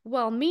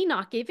 well, me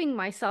not giving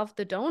myself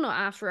the donut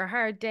after a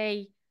hard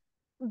day,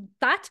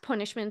 that's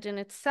punishment in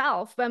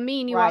itself. But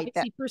me and you Right.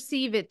 obviously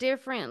perceive it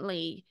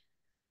differently.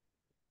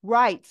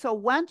 Right. So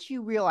once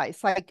you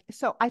realize, like,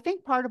 so I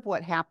think part of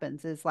what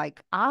happens is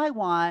like, I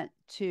want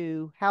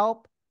to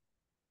help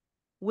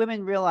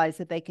women realize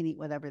that they can eat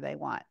whatever they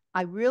want.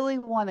 I really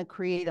want to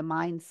create a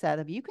mindset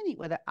of you can eat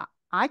whatever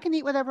I can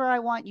eat whatever I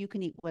want. You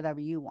can eat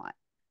whatever you want.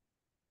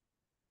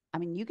 I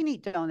mean, you can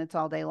eat donuts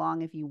all day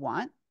long if you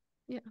want,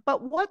 Yeah.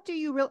 but what do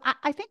you really?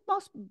 I think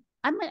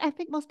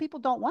most people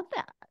don't want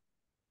that.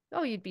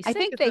 Oh, you'd be I sick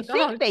think as they a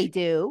think dog. they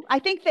do. I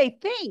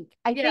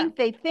Yeah. think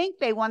they think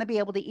they want to be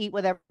able to eat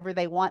whatever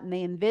they want and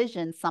they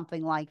envision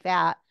something like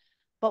that.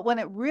 But when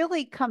it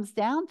really comes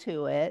down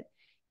to it,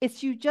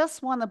 It's you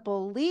just want to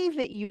believe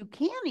that you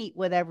can eat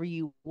whatever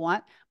you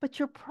want, but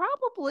you're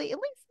probably, at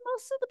least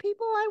most of the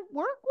people I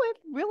work with,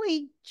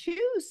 really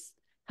choose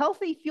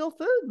healthy fuel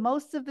food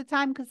most of the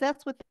time because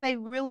that's what they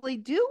really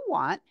do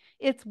want.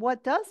 It's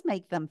what does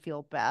make them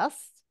feel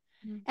best.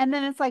 Mm. And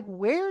then it's like,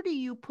 where do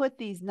you put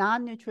these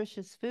non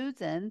nutritious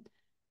foods in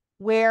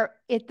where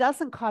it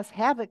doesn't cause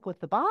havoc with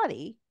the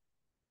body?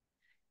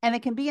 And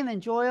it can be an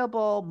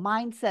enjoyable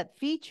mindset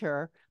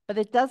feature, but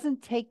it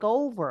doesn't take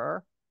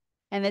over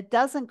and it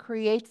doesn't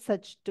create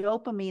such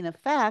dopamine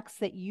effects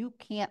that you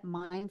can't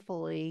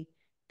mindfully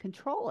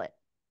control it.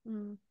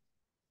 Mm.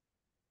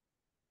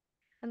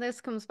 And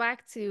this comes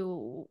back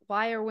to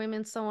why are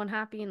women so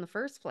unhappy in the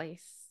first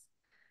place?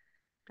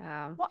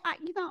 Um, Well, I,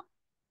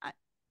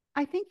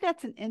 I think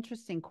that's an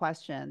interesting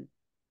question,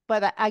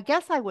 but I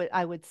guess I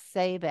would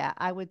say that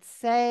I would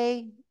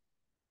say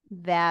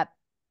that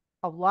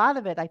a lot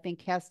of it I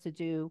think has to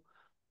do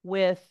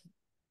with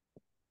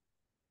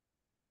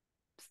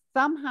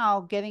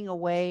somehow getting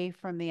away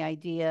from the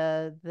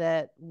idea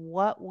that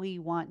what we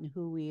want and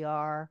who we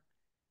are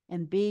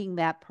and being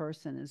that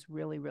person is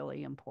really,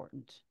 really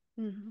important.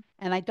 mhm.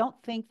 And I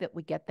don't think that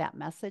we get that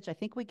message. I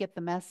think we get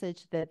the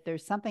message that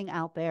there's something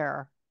out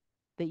there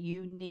that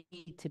you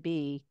need to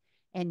be,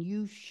 and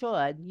you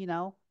should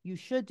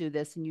do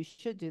this and you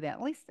should do that.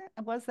 At least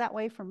it was that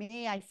way for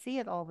me. I see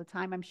it all the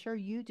time. I'm sure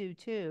you do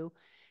too.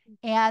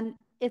 And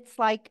it's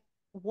like,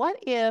 what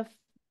if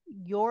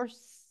your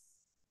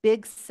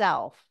big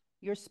self,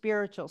 your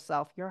spiritual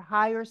self, your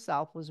higher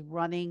self was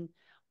running?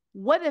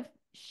 What if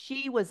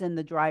she was in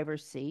the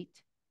driver's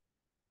seat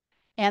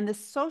and the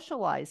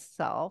socialized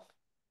self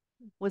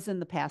was in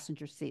the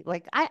passenger seat?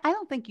 Like, I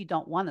don't think you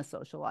don't want a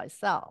socialized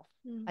self.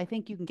 Mm. I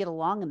think you can get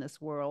along in this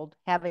world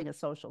having a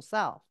social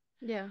self.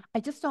 Yeah. I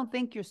just don't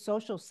think your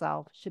social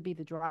self should be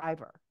the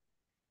driver.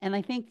 And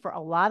I think for a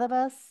lot of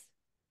us,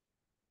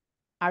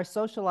 our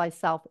socialized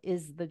self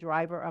is the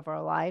driver of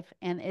our life,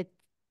 and it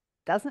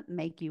doesn't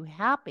make you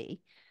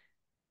happy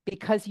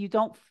because you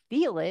don't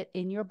feel it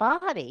in your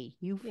body.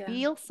 You Yeah.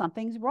 feel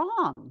something's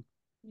wrong.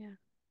 Yeah.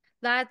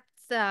 That's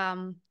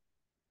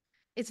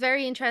it's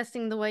very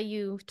interesting the way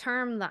you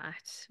term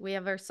that. We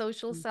have our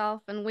social Mm.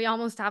 self and we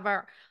almost have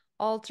our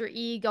alter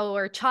ego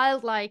or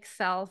childlike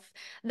self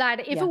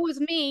that if it Yeah, was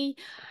me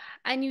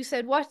and you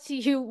said, what do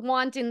you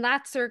want in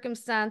that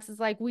circumstance? It's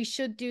like, we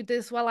should do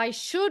this. Well, I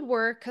should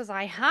work because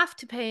I have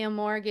to pay a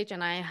mortgage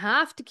and I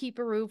have to keep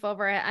a roof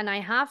over it and I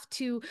have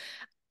to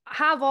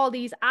have all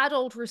these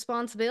adult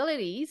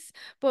responsibilities,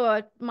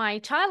 but my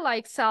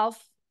childlike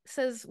self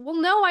says, well,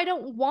 no, I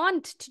don't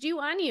want to do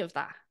any of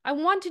that. I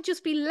want to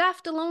just be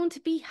left alone to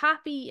be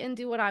happy and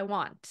do what I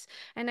want.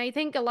 And I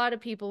think a lot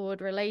of people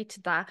would relate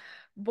to that,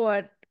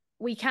 but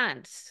we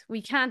can't.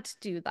 We can't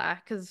do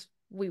that because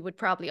we would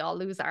probably all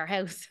lose our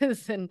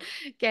houses and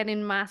get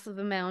in massive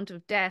amount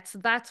of debt. So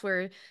that's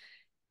where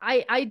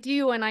I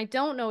do, and I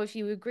don't know if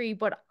you agree,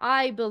 but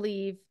I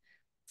believe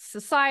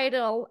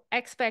societal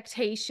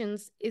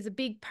expectations is a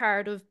big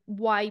part of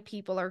why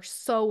people are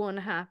so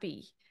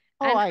unhappy.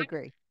 oh, And I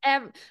agree.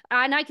 and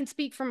I can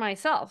speak for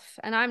myself,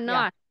 and I'm Yeah.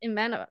 not in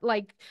men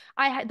like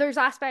there's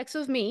aspects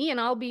of me, and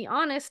I'll be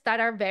honest, that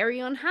are very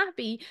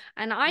unhappy,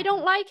 and I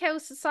don't Mhm. like how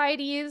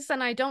society is,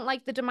 and I don't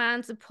like the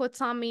demands it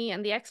puts on me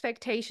and the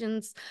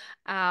expectations.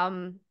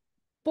 Um,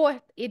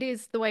 but it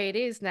is the way it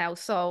is now.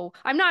 So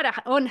I'm not an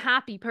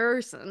unhappy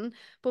person,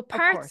 but Of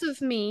parts of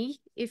course. me,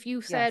 if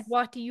you said, Yes.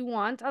 what do you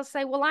want? I'll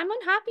say, well, I'm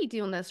unhappy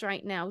doing this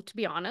right now, to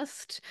be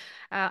honest.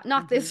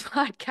 Not Hmm. this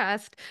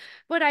podcast,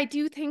 but I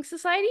do think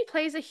society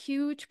plays a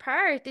huge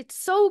part. It's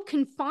so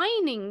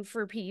confining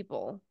for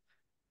people.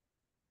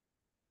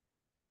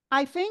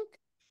 I think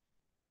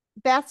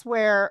that's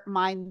where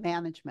mind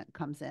management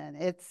comes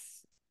in.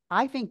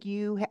 I think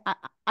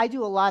I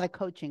do a lot of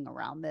coaching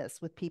around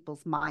this with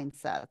people's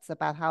mindsets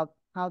about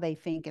how they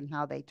think and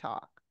how they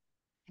talk.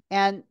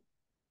 And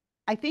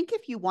I think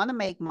if you want to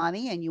make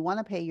money and you want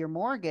to pay your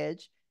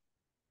mortgage,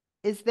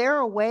 is there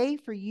a way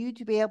for you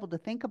to be able to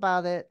think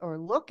about it or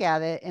look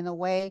at it in a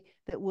way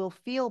that will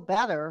feel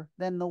better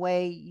than the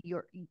way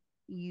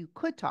you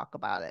could talk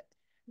about it?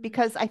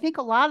 Because I think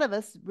a lot of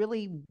us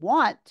really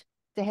want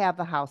to have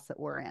the house that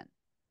we're in.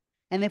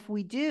 And if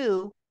we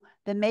do,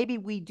 then maybe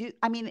we do.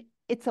 I mean,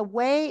 it's a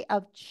way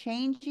of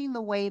changing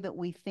the way that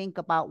we think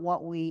about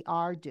what we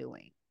are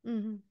doing.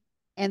 Mm-hmm.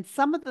 And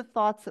some of the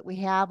thoughts that we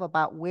have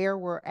about where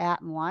we're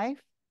at in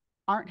life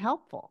aren't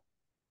helpful.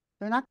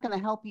 They're not going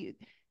to help you.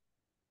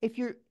 If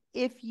you're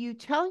if you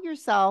tell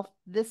yourself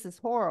this is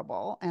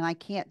horrible and I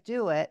can't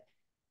do it,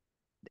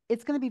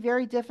 it's going to be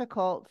very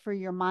difficult for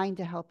your mind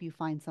to help you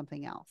find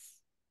something else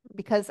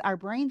because our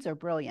brains are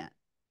brilliant.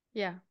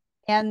 Yeah.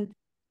 And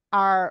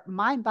our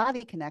mind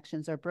body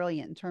connections are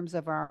brilliant in terms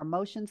of our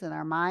emotions and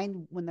our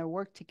mind when they're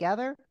worked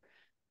together.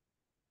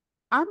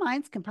 Our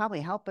minds can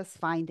probably help us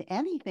find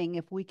anything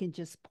if we can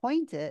just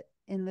point it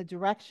in the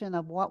direction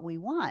of what we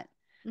want.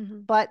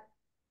 Mm-hmm. But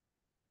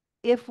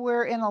if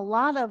we're in a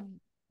lot of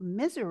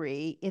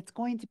misery, it's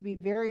going to be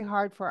very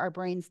hard for our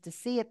brains to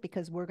see it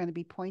because we're going to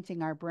be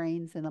pointing our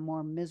brains in a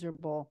more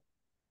miserable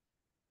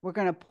we're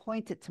going to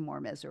point it to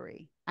more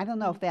misery. I don't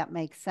know Mm. if that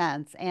makes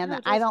sense. No, And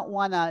it I does. don't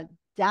want to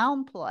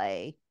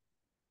downplay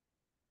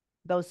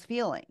those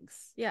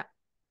feelings. Yeah.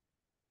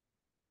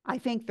 I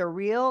think they're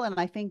real and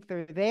I think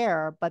they're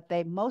there, but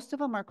most of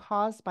them are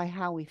caused by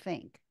how we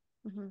think.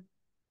 Hmm.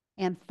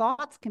 And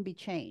thoughts can be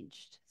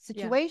changed. Yeah.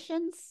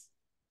 Situations,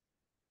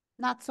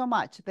 not so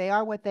much. They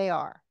are what they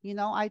are.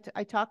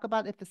 I talk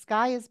about if the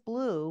sky is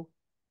blue,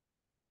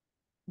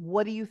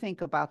 what do you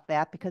think about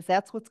that? Because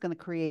that's what's going to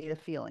create a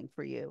feeling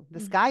for you. The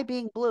Mm. sky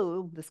being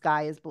blue, the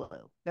sky is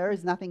blue. There Mm.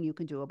 is nothing you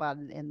can do about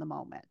it in the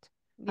moment.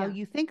 How Yeah.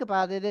 you think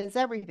about it is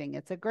everything.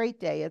 It's a great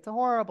day. It's a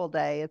horrible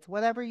day. It's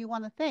whatever you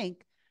want to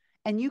think.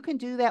 And you can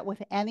do that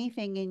with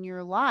anything in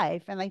your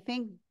life. And I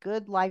think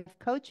good life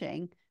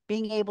coaching,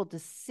 being able to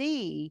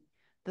see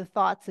the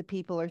thoughts that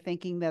people are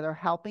thinking that are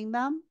helping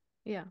them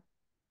Yeah.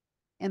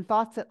 and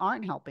thoughts that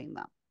aren't helping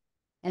them,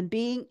 and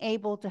being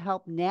able to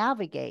help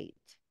navigate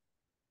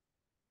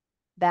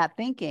that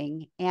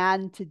thinking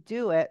and to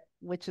do it,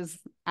 which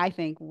is, I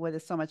think, what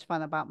is so much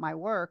fun about my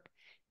work,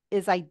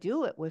 is I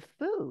do it with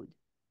food.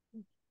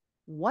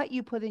 What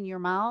you put in your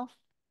mouth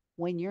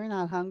when you're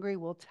not hungry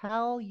will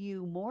tell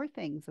you more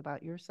things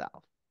about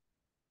yourself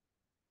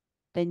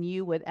than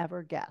you would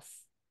ever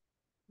guess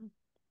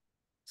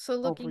So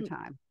over looking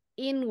time.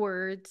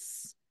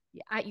 inwards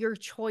Yeah. at your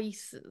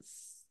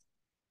choices.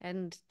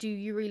 And do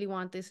you really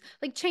want this?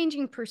 Like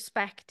changing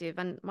perspective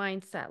and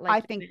mindset, like I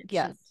you think,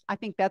 yes, mentioned. I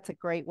think that's a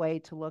great way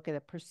to look at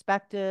it.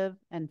 Perspective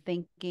and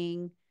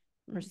thinking,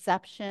 Mm.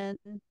 perception.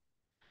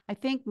 I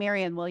think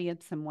Marianne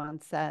Williamson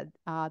once said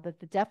that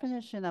the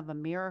definition of a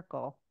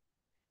miracle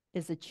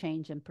is a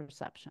change in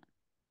perception.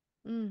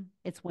 Mm.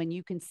 It's when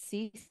you can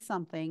see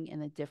something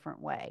in a different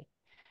way.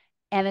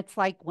 And it's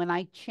like when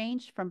I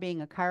changed from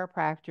being a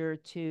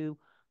chiropractor to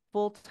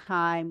full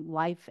time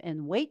life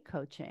and weight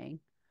coaching,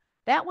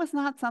 that was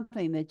not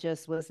something that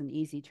just was an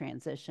easy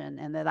transition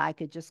and that I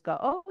could just go,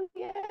 oh,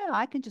 yeah,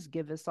 I can just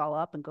give this all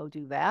up and go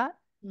do that.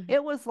 Mm.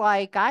 It was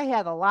like I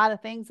had a lot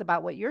of things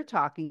about what you're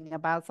talking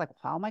about. It's like,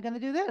 how am I going to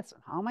do this?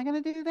 How am I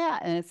going to do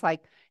that? And it's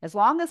like, as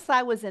long as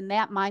I was in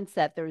that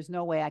mindset, there was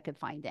no way I could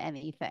find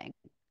anything.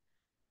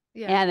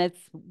 Yeah. And it's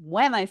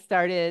when I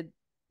started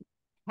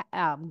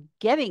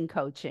getting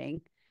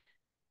coaching,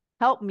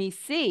 helped me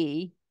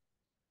see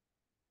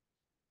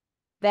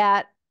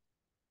that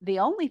the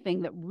only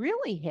thing that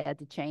really had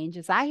to change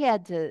is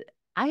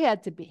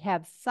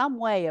have some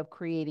way of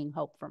creating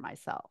hope for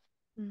myself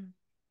Mm.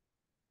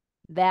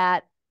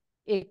 that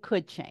it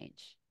could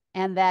change.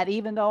 And that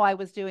even though I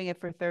was doing it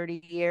for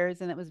 30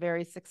 years and it was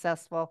very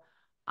successful,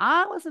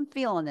 I wasn't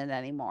feeling it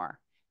anymore.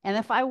 And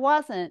if I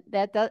wasn't,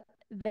 that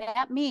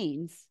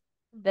means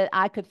that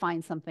I could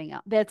find something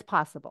else that's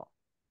possible.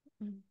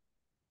 Mm.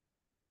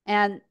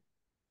 And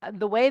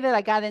the way that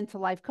I got into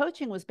life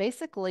coaching was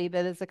basically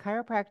that as a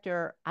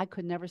chiropractor, I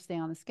could never stay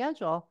on a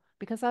schedule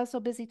because I was so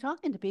busy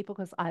talking to people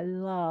because I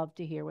love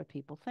to hear what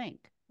people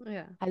think.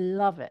 Yeah. I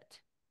love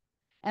it.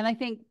 And I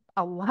think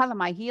a lot of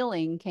my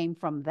healing came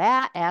from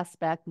that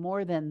aspect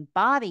more than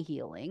body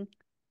healing.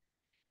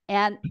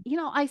 And,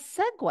 I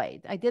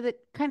segued, I did it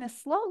kind of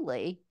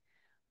slowly,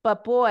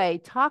 but boy,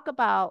 talk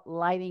about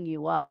lighting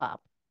you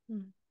up.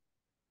 Mm.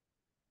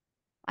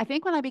 I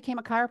think when I became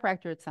a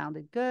chiropractor, it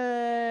sounded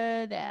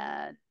good.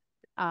 And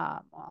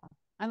well,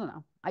 I don't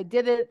know. I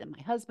did it, and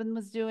my husband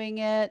was doing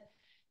it.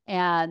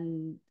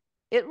 And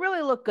it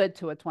really looked good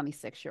to a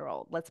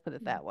 26-year-old. Let's put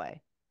it Mm. that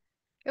way.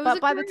 It was But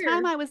a by the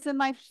time career. I was in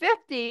my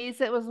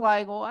 50s, it was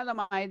like, well, what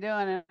am I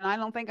doing? And I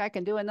don't think I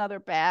can do another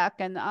back.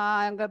 And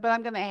but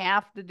I'm going to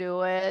have to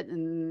do it.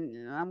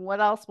 And what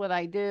else would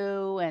I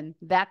do? And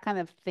that kind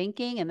of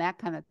thinking and that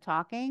kind of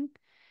talking,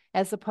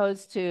 as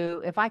opposed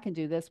to if I can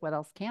do this, what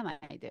else can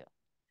I do?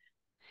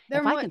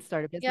 There If I might, can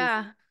start a business,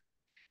 yeah.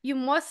 You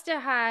must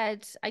have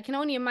had, I can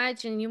only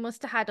imagine you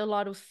must have had a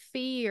lot of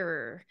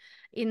fear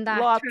in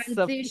that lots of,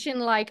 transition.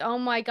 Like, oh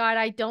my God,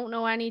 I don't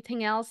know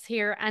anything else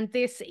here. And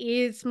this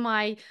is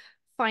my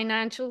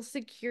financial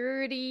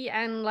security.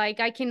 And like,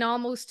 I can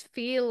almost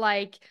feel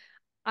like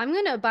I'm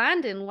going to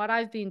abandon what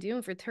I've been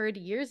doing for 30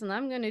 years and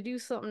I'm going to do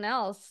something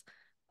else.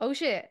 Oh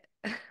shit.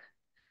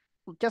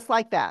 just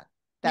like that.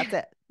 That's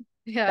it.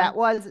 Yeah. That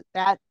was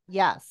that.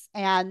 Yes.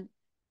 And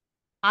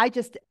I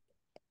just,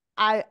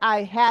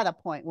 I had a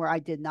point where I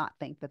did not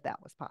think that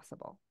that was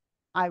possible.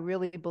 I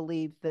really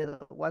believed that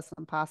it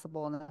wasn't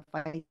possible. And if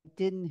I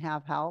didn't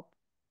have help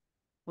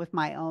with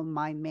my own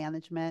mind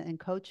management and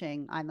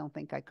coaching, I don't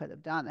think I could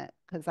have done it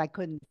because I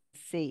couldn't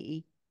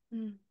see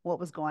Mm. what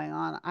was going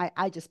on.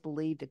 I just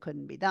believed it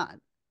couldn't be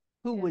done.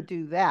 Who Yeah. would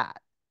do that?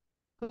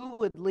 Who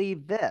would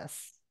leave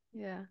this?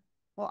 Yeah.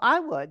 Well, I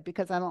would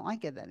because I don't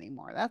like it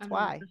anymore. That's Uh-huh.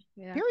 why,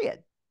 Yeah.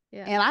 period.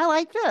 Yeah. And I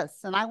like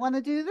this and I want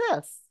to do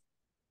this.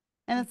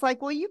 And it's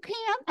like, well, you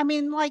can't. I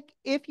mean, like,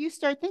 if you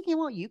start thinking,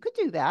 well, you could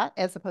do that,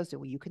 as opposed to,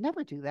 well, you could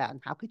never do that. And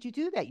how could you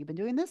do that? You've been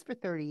doing this for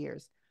 30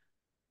 years.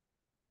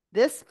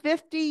 This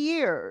 50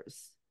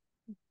 years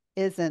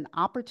is an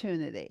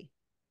opportunity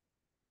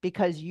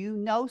because you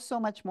know so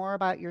much more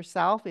about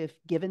yourself if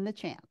given the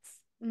chance.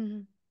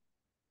 Mm.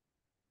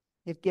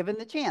 if given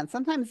the chance.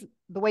 Sometimes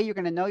the way you're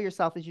going to know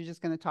yourself is you're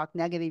just going to talk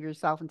negative of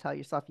yourself and tell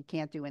yourself you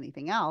can't do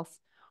anything else,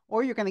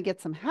 or you're going to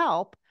get some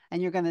help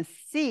and you're going to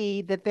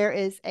see that there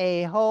is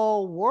a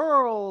whole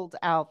world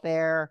out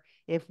there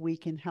if we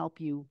can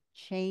help you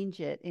change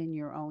it in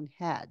your own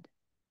head.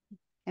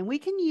 And we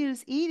can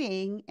use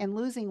eating and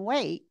losing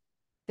weight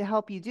to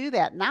help you do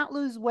that. Not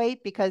lose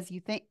weight because you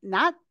think,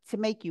 not to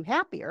make you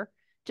happier,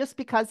 just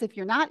because if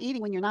you're not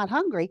eating when you're not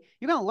hungry,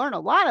 you're going to learn a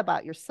lot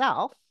about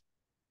yourself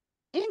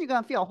and you're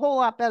going to feel a whole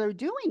lot better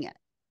doing it.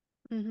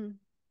 Mm-hmm.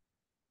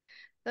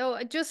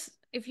 So just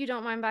if you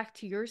don't mind back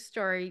to your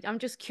story, I'm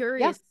just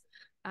Yeah. curious.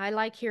 I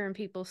like hearing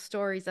people's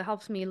stories. It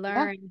helps me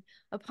Yeah. learn.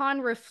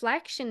 Upon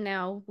reflection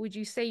now, would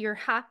you say you're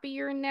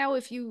happier now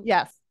if you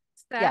Yes.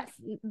 set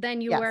Yes.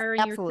 than you Yes. were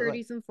in your Absolutely.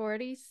 30s and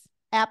 40s?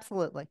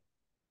 Absolutely.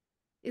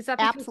 Is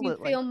that because you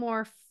Absolutely. feel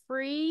more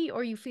free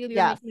or you feel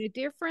you're Yes. making a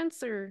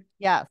difference or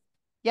Yes.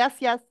 Yes.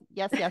 Yes.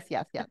 Yes. Yes.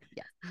 Yes. Yes.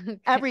 Yes. okay.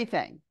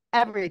 Everything.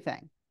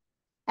 Everything.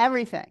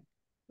 Everything.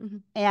 Hmm.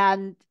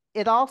 And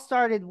it all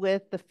started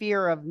with the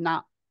fear of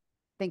not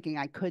thinking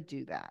I could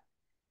do that.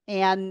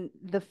 And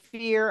the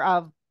fear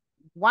of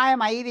why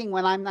am I eating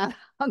when I'm not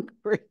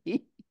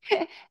hungry?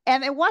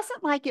 And it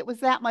wasn't like it was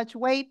that much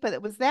weight, but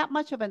it was that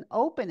much of an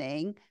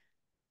opening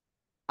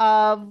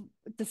of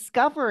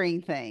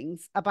discovering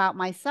things about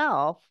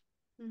myself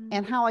Hmm.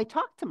 and how I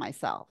talk to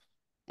myself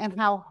and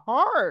how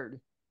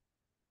hard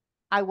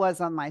I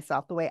was on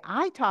myself, the way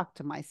I talk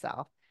to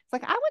myself. It's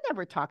like I would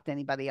never talk to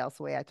anybody else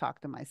the way I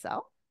talk to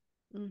myself.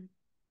 Hmm.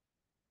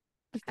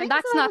 The And things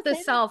that's that I not would the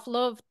say to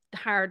self-love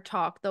hard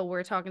talk though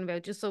we're talking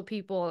about, just so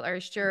people are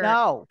sure.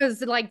 no,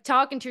 Because like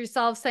talking to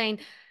yourself saying,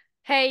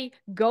 hey,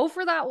 go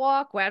for that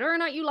walk, whether or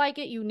not you like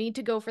it, you need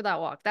to go for that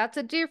walk. That's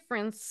a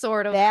different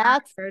sort of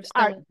that's hard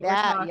than art. what we're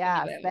That talking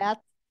yes, about.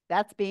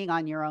 that's being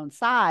on your own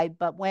side.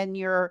 But when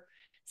you're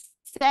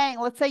saying,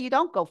 let's say you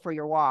don't go for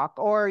your walk,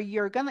 or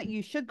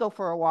you should go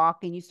for a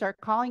walk, and you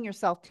start calling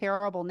yourself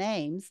terrible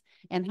names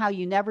and how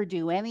you never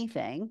do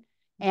anything.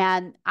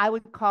 And I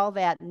would call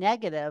that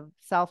negative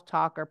self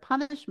talk or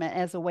punishment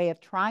as a way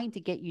of trying to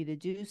get you to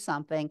do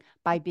something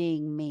by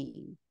being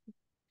mean.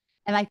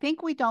 And I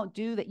think we don't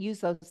do that,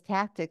 use those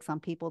tactics on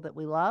people that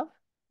we love,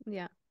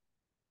 Yeah.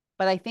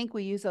 but I think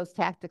we use those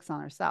tactics on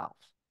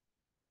ourselves.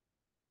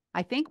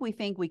 I think we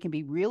can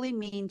be really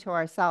mean to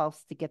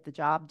ourselves to get the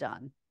job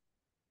done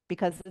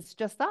because it's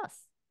just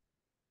us.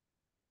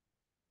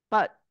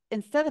 But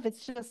instead of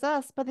it's just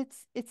us, but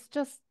it's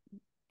just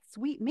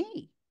sweet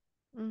me.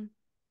 Mm,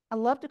 I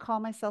love to call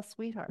myself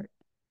sweetheart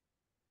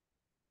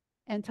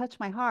and touch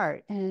my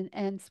heart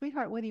and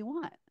sweetheart, what do you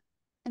want?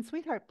 And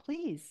sweetheart,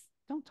 please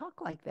don't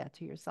talk like that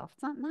to yourself.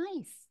 It's not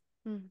nice.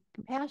 mm,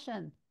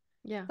 Compassion,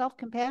 yeah.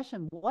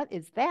 self-compassion. What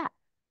is that?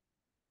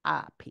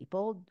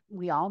 People,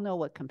 we all know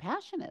what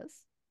compassion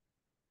is,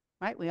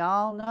 right? We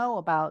all know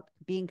about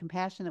being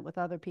compassionate with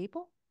other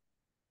people.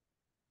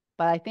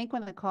 But I think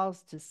when it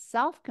calls to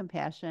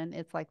self-compassion,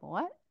 it's like,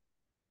 what?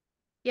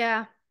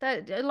 Yeah,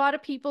 that a lot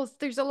of people,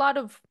 there's a lot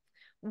of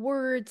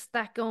words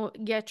that go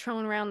get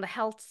thrown around the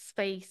health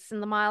space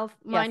and the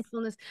Yes,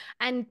 mindfulness,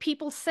 and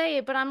people say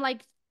it, but I'm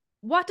like,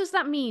 what does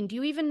that mean? Do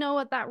you even know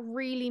what that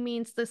really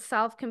means? The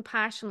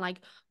self-compassion, like,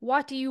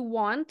 what do you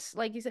want?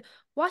 Like you said,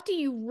 what do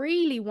you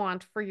really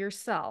want for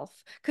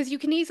yourself? Because you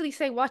can easily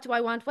say, what do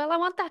I want? Well, I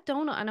want that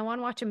donut and I want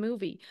to watch a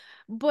movie,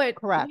 but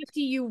what correct.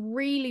 do you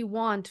really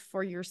want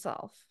for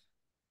yourself?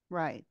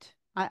 Right.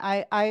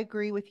 I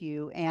agree with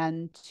you.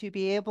 And to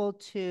be able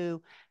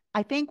to,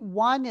 I think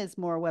one is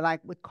more what I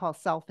would call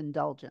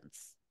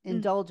self-indulgence,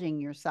 Mm, indulging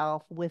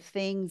yourself with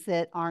things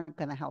that aren't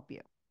going to help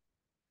you.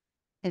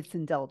 It's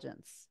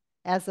indulgence,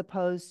 as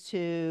opposed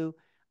to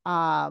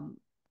um,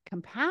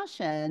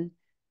 compassion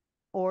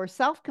or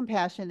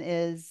self-compassion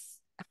is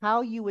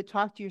how you would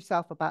talk to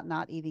yourself about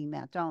not eating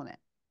that donut.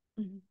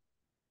 mm,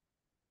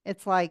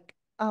 It's like,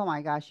 oh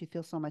my gosh, you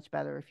feel so much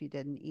better if you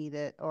didn't eat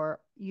it, or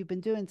you've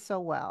been doing so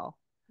well.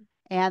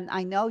 And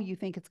I know you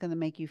think it's going to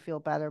make you feel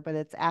better, but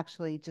it's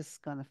actually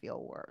just going to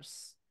feel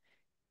worse.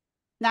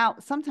 Now,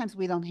 sometimes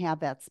we don't have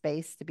that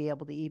space to be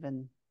able to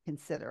even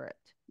consider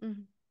it.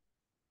 mm,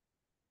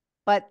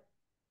 But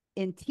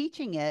in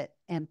teaching it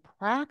and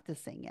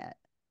practicing it,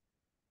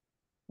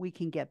 we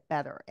can get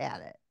better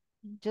at it.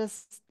 mm,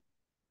 Just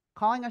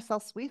calling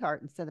ourselves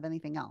sweetheart instead of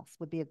anything else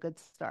would be a good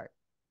start.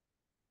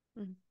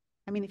 mm,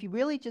 I mean, if you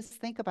really just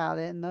think about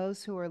it, and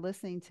those who are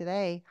listening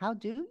today, how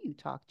do you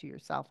talk to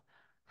yourself?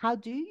 How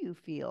do you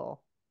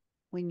feel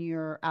when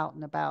you're out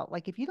and about?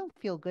 Like, if you don't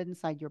feel good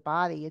inside your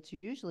body, it's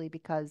usually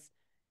because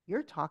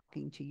you're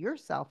talking to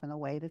yourself in a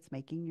way that's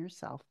making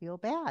yourself feel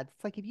bad.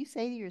 It's like if you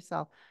say to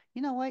yourself,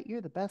 you know what,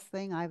 you're the best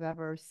thing I've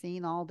ever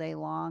seen all day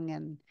long,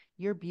 and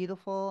you're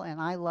beautiful,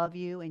 and I love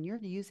you, and you're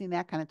using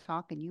that kind of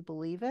talk and you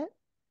believe it,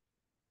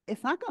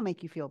 it's not going to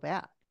make you feel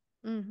bad.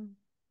 mhm,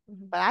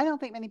 mhm. But I don't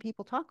think many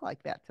people talk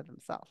like that to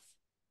themselves.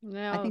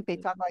 I No. think they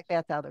talk like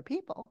that to other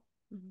people.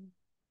 Mhm,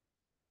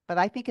 But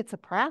I think it's a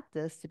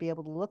practice to be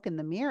able to look in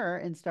the mirror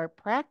and start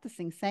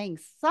practicing saying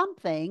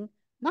something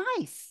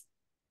nice.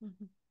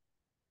 mhm.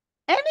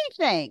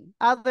 anything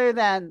other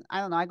than, I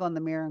don't know, I go in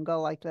the mirror and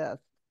go like this.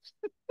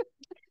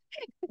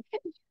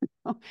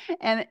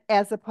 And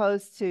as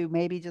opposed to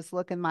maybe just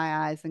look in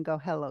my eyes and go,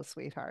 hello,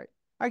 sweetheart,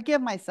 or give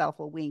myself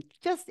a wink,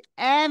 just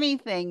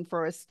anything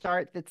for a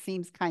start that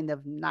seems kind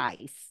of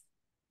nice.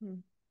 Mm.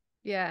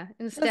 Yeah,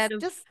 instead Just,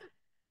 of just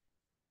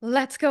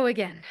let's go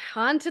again,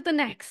 on to the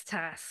next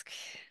task.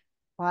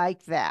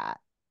 like that.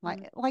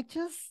 Mm. Like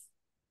just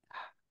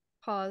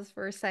Pause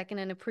for a second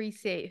and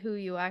appreciate who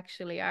you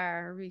actually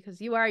are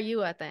because you are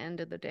you at the end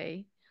of the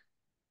day.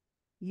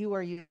 you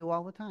are you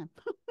all the time.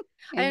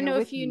 I And don't you're know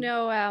if with you me.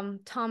 know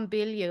Tom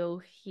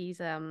Billio. He's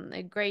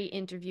a great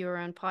interviewer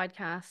and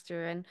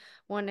podcaster, and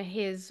one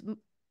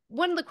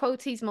of the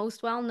quotes he's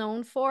most well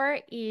known for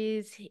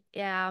is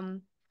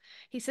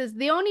he says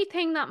the only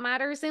thing that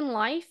matters in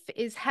life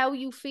is how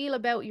you feel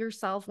about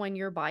yourself when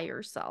you're by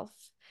yourself.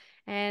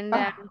 And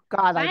Oh,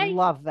 God, I I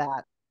love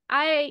that.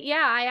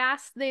 I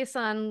asked this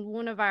on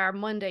one of our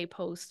Monday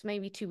posts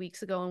maybe 2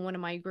 weeks ago in one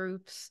of my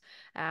groups.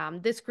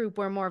 This group,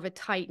 we're more of a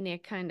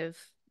tight-knit kind of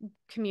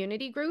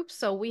community group.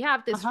 So we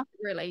have this Uh-huh.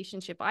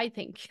 relationship. I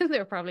think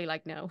they're probably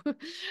like, no.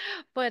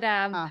 But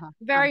Uh-huh. I'm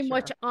very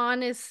much sure.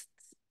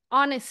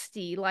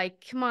 honesty.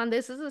 Like, come on,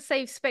 this is a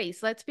safe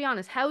space. Let's be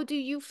honest. How do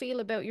you feel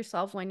about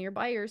yourself when you're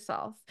by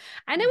yourself?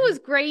 And it Hmm. was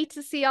great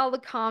to see all the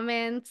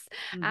comments.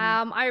 Hmm.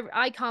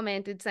 I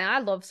commented saying I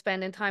love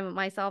spending time with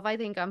myself. I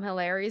think I'm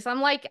hilarious.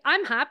 I'm like,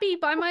 I'm happy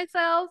by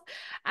myself.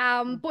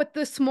 But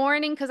this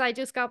morning, because I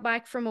just got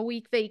back from a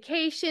week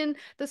vacation,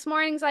 this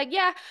morning's like,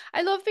 yeah,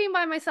 I love being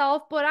by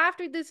myself, but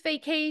after this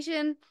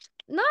vacation,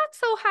 not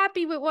so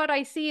happy with what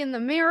I see in the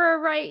mirror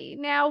right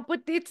now.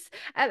 But it's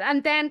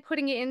and then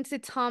putting it into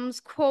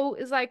Tom's quote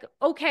is like,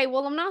 okay,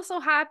 well, I'm not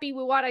so happy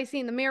with what I see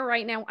in the mirror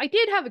right now. I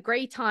did have a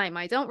great time.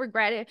 I don't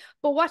regret it.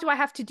 But what do I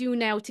have to do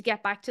now to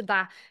get back to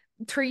that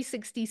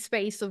 360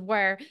 space of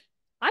where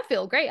I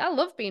feel great? I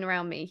love being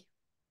around me.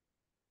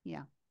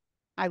 Yeah.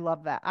 I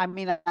love that. I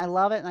mean, I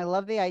love it, and I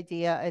love the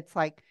idea. It's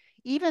like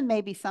even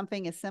maybe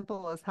something as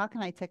simple as how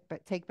can I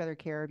take better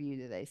care of you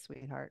today,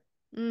 sweetheart?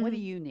 What do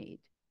Hmm. you need?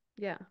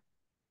 Yeah.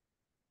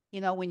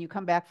 When you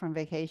come back from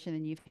vacation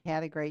and you've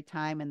had a great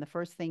time, and the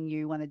first thing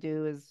you want to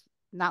do is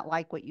not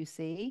like what you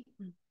see,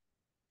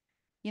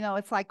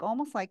 it's like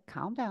almost like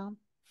calm down.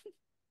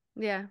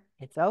 Yeah.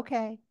 It's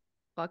okay.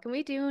 What can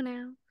we do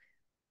now?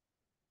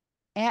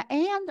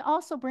 And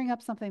also bring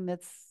up something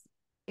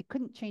it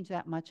couldn't change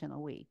that much in a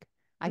week.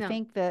 I No.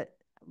 think that,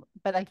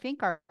 but I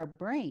think our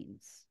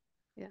brains,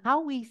 Yeah.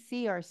 how we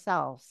see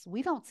ourselves,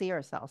 we don't see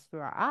ourselves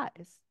through our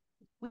eyes.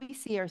 We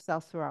see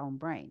ourselves through our own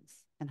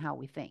brains and how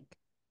we think.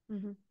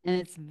 Hmm. And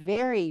it's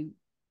very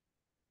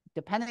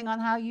depending on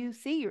how you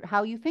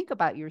think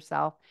about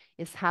yourself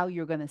is how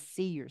you're going to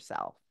see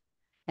yourself.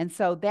 And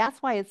so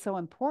that's why it's so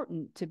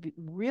important to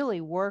really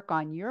work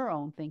on your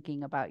own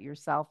thinking about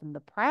yourself and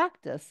the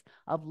practice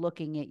of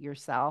looking at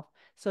yourself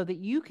so that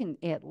you can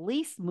at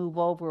least move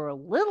over a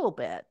little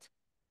bit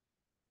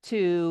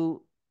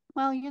to,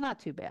 well, you're not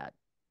too bad,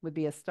 would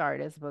be a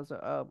start as opposed to,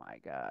 oh my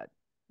God.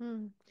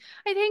 Hmm.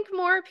 I think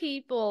more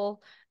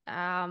people,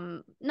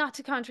 not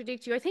to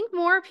contradict you, I think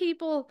more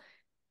people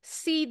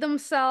see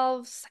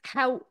themselves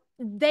how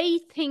they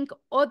think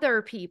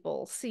other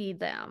people see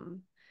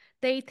them.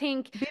 They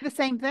think Be the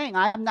same thing.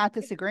 I'm not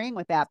disagreeing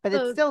with that, but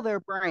it's so. still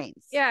their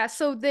brains. Yeah,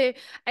 so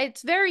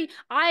it's very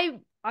I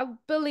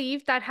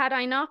believe that had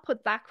I not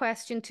put that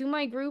question to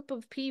my group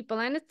of people,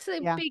 and it's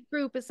a Yeah, big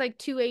group, it's like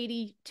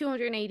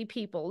 280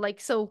 people,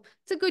 like so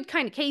it's a good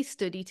kind of case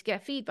study to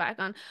get feedback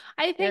on.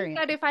 I think very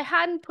that if I interesting.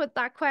 hadn't put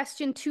that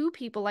question to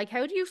people, like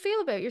how do you feel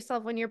about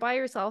yourself when you're by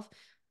yourself,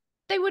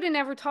 they would have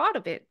never thought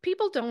of it.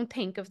 People don't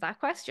think of that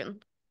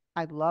question.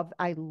 I love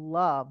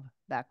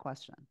that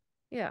question.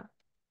 Yeah.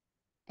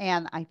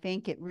 And I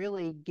think it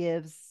really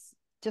gives,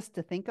 just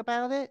to think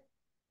about it,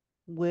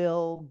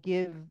 will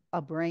give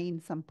a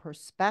brain some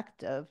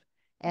perspective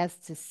as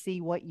to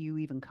see what you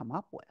even come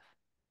up with.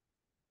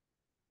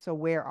 So,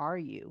 where are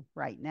you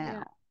right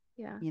Yeah.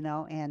 now?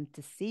 Yeah. And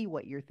to see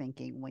what you're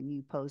thinking when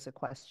you pose a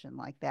question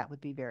like that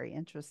would be very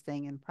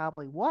interesting and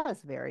probably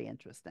was very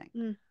interesting.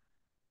 Mm.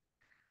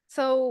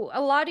 So,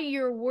 a lot of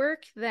your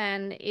work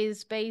then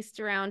is based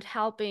around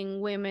helping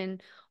women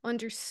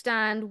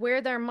understand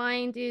where their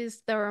mind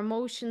is, their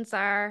emotions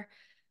are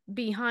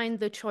behind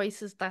the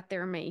choices that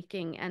they're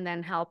making, and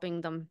then helping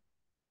them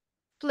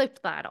flip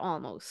that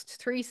almost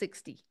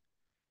 360.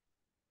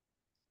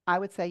 I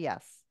would say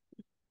yes.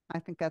 I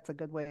think that's a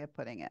good way of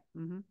putting it.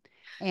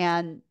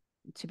 And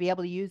to be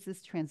able to use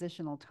this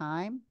transitional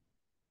time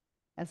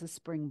as a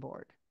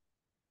springboard.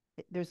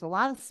 There's a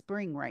lot of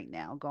spring right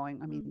now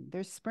going. I mean, Mm.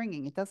 there's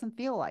springing. It doesn't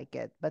feel like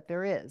it, but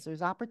there is.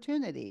 There's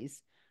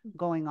opportunities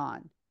going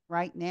on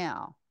right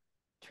now,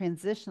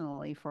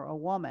 transitionally for a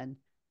woman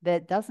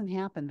that doesn't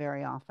happen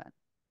very often.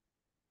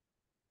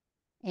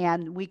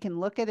 And we can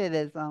look at it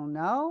as, oh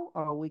no,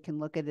 or we can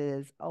look at it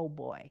as, oh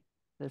boy,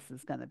 this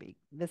is going to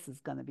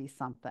be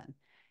something.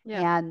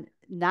 Yeah. And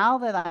now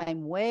that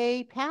I'm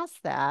way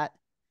past that,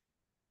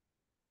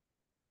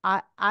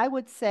 I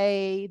would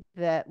say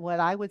that what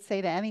I would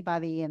say to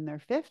anybody in their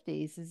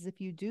 50s is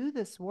if you do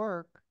this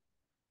work,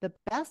 the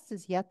best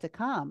is yet to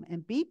come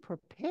and be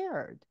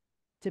prepared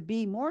to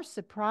be more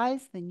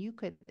surprised than you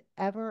could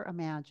ever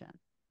imagine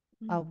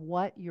Mm, of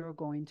what you're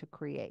going to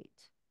create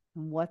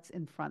and what's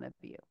in front of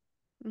you.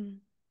 mm,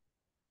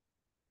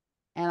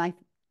 And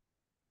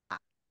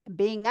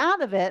being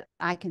out of it,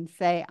 I can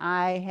say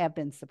I have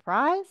been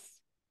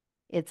surprised.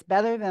 It's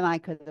better than I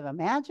could have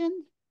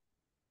imagined.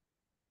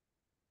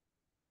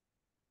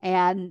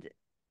 And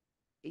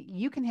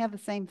you can have the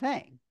same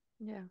thing.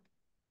 yeah.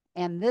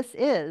 And this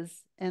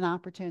is an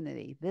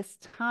opportunity. This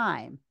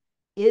time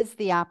is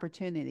the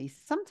opportunity.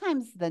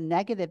 Sometimes the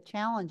negative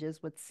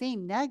challenges would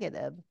seem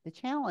negative. The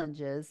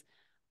challenges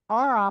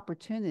are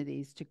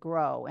opportunities to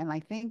grow. And I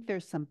think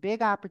there's some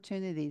big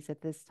opportunities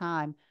at this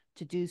time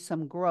to do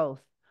some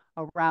growth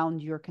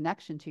around your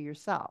connection to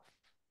yourself.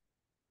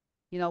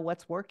 You know,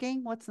 what's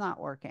working, what's not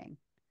working.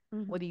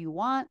 Mm, What do you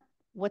want?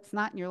 What's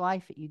not in your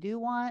life that you do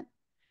want?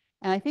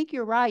 And I think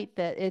you're right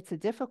that it's a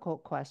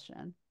difficult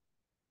question.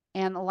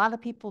 And a lot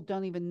of people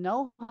don't even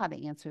know how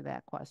to answer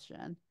that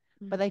question.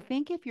 mm, But I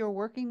think if you're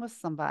working with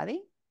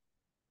somebody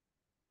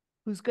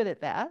who's good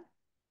at that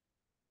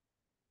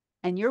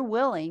and you're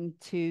willing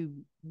to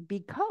be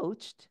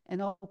coached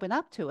and open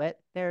up to it,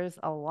 there's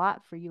a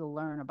lot for you to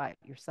learn about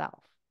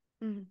yourself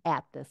mm.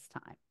 at this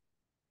time.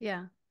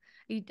 Yeah.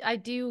 I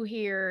do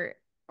hear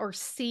or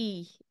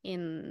see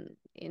in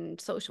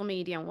social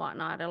media and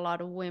whatnot, a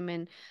lot of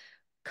women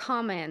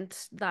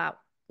comment that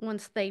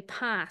once they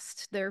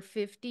passed their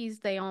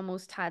 50s, they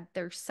almost had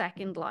their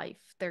second life.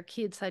 Their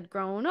kids had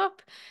grown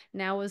up.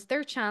 Now was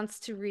their chance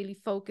to really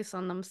focus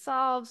on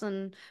themselves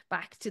and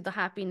back to the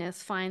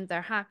happiness, find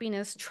their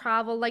happiness,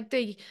 travel, like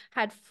they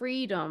had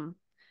freedom,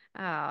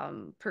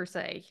 per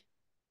se.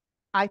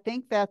 I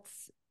think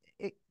that's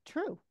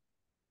true.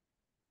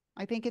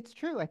 I think it's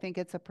true. I think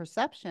it's a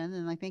perception,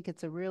 and I think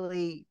it's a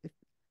really,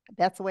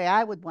 that's the way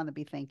I would want to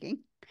be thinking.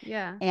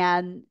 Yeah.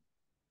 And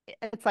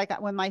it's like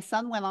when my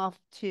son went off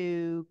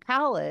to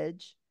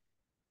college,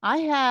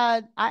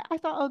 I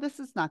thought, oh, this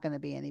is not going to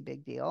be any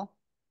big deal.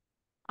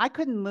 I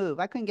couldn't move.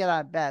 I couldn't get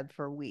out of bed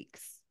for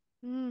weeks.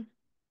 Mm,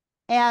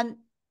 And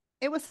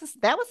that was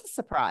a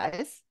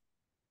surprise.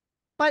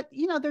 But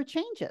there are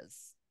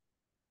changes.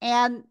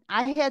 And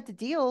I had to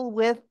deal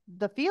with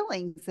the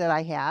feelings that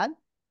I had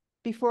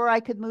before I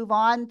could move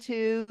on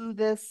to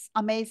this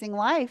amazing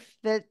life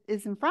that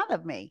is in front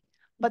of me.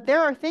 But mm,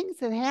 there are things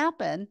that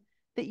happen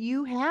that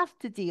you have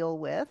to deal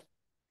with.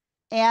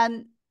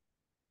 And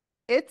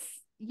it's,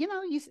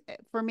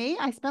 for me,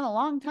 I spent a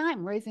long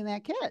time raising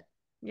that kid.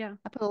 yeah.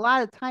 I put a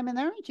lot of time and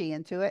energy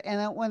into it.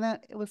 And when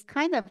it was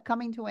kind of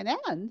coming to an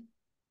end,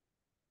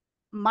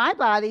 my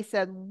body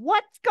said,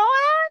 "What's going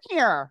on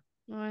here?"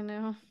 Oh, I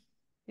know.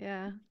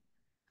 Yeah.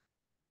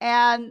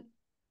 And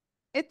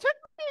it took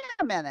me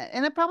a minute,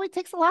 and it probably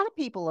takes a lot of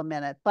people a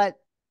minute. But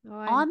Oh,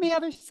 I know. on the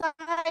other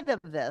side of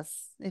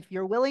this, if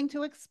you're willing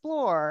to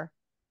explore,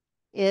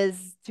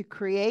 is to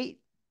create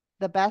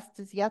the best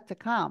is yet to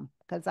come,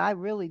 because I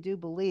really do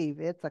believe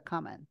it's a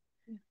coming.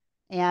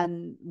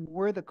 And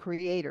we're the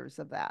creators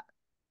of that.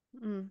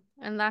 Mm.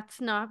 And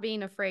that's not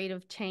being afraid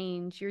of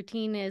change. Your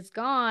teen is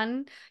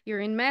gone. You're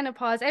in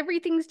menopause.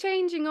 Everything's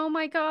changing. Oh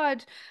my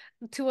God.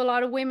 To a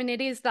lot of women, it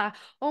is that,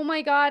 oh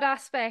my God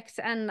aspect.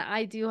 And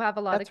I do have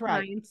a lot of That's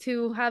right. clients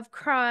who have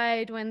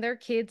cried when their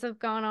kids have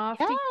gone off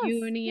to Yes.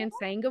 uni Yeah, and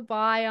saying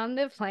goodbye on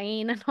the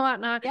plane and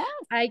whatnot. yes.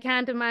 I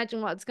can't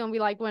imagine what it's going to be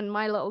like when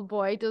my little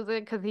boy does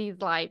it because he's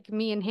like,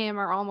 me and him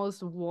are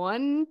almost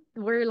one.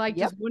 We're like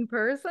Yep. just one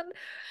person.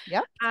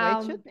 Yep. That's the way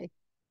it should Um, be.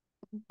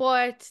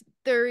 but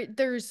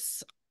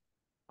there's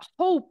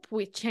hope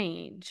with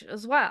change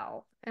as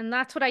well. And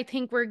that's what I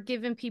think we're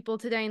giving people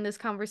today in this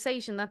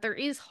conversation, that there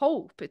is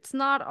hope. It's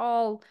not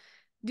all So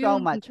doom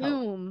and much hope.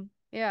 gloom.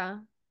 Yeah.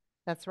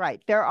 That's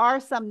right. There are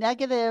some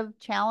negative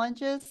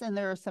challenges and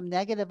there are some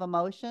negative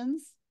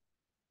emotions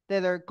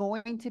that are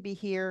going to be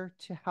here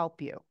to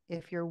help you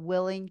if you're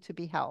willing to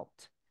be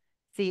helped.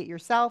 See it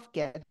yourself,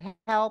 get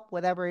help,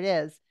 whatever it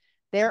is.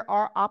 There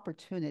are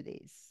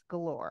opportunities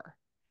galore.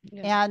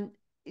 Yeah. And,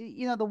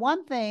 the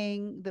one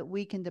thing that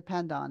we can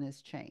depend on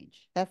is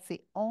change. That's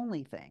the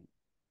only thing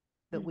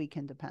that Mm. we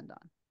can depend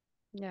on.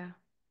 Yeah.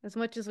 As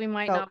much as we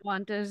might So, not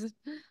want it.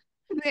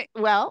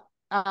 well,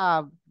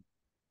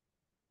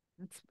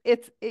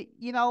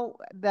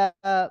 the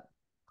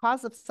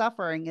cause of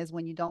suffering is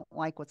when you don't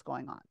like what's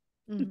going on,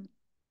 Mhm.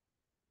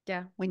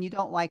 Yeah. when you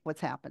don't like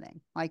what's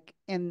happening. Like,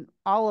 and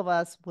all of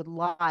us would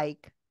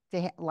like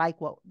to like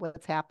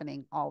what's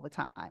happening all the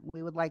time.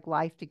 We would like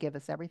life to give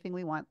us everything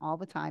we want all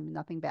the time and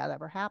nothing bad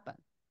ever happen.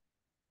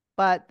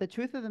 But the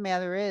truth of the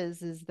matter is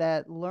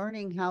that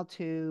learning how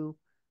to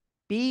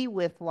be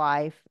with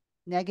life,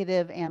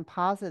 negative and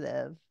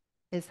positive,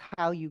 is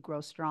how you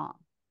grow strong.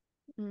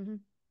 Hmm.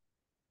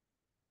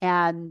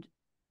 And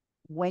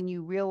when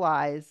you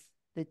realize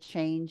that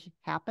change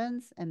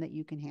happens and that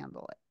you can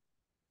handle it,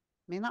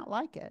 you may not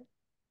like it,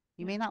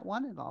 you Yeah. may not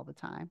want it all the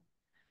time,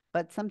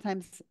 but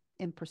sometimes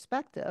in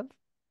perspective,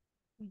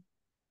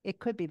 it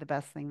could be the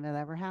best thing that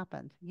ever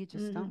happened. You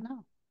just Hmm. don't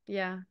know.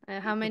 Yeah.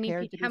 Be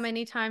prepared to How be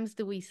many times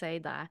do we say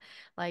that?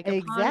 Like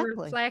upon exactly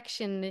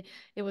reflection,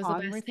 it was the on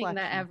best thing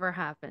that reflection. ever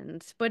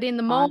happened. But in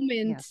the On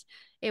yes, moment,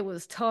 it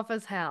was tough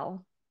as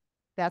hell.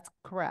 that's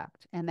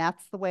correct. And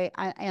that's the way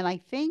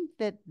I think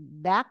that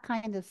that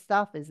kind of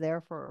stuff is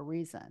there for a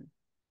reason.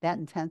 That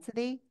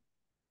intensity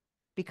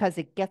because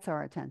it gets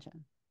our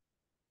attention.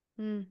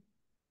 Mm,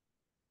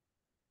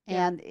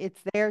 yeah. And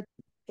it's there,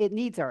 it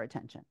needs our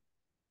attention,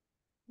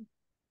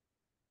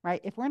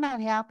 right? If we're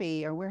not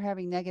happy or we're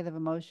having negative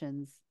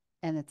emotions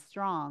and it's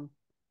strong,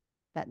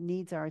 that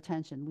needs our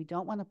attention. We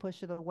don't want to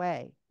push it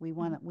away. We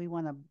want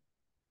to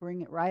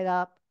bring it right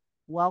up,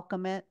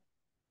 welcome it,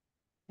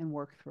 and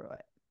work through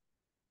it.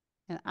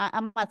 And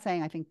I'm not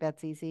saying I think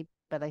that's easy,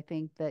 but I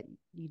think that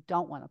you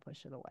don't want to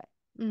push it away.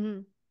 Hmm.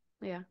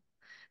 Yeah.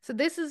 So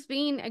this has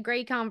been a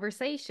great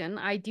conversation.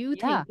 I do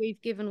Yeah. think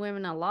we've given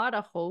women a lot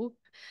of hope.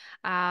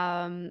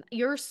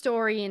 Your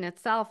story in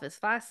itself is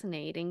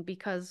fascinating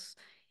because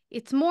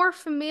it's more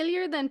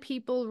familiar than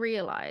people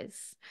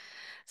realize.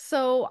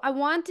 So I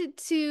wanted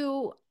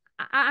to,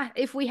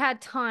 if we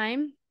had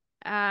time,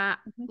 uh,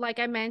 Mhm. like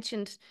I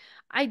mentioned,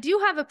 I do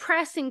have a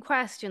pressing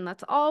question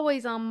that's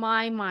always on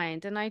my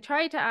mind, and I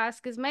try to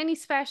ask as many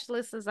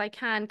specialists as I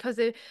can because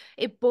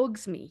it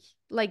bugs me.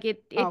 Like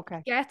it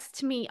Okay. gets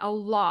to me a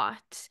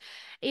lot.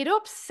 It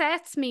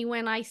upsets me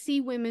when I see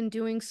women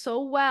doing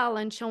so well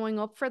and showing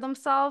up for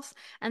themselves,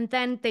 and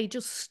then they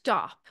just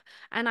stop.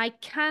 And I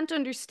can't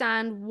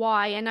understand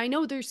why. And I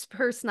know there's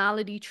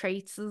personality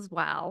traits as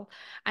well.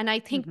 And I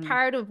think Hmm.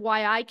 part of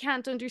why I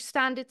can't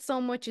understand it so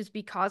much is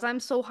because I'm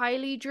so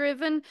highly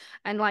driven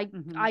and like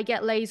Hmm. I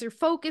get laser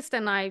focused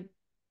and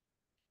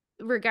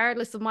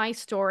regardless of my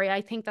story,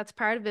 I think that's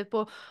part of it.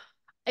 But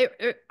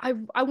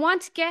I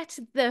want to get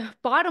to the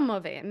bottom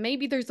of it.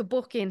 Maybe there's a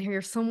book in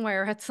here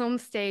somewhere at some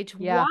stage.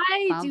 Yeah.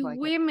 Why Sounds do like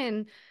it.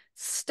 women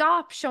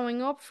stop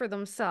showing up for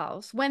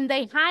themselves when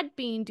they had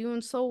been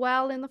doing so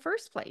well in the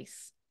first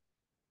place?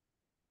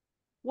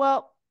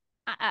 Well,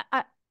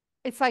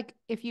 it's like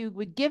if you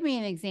would give me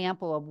an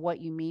example of what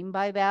you mean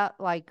by that,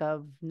 like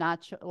of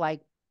not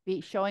like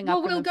showing Well,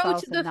 up for we'll go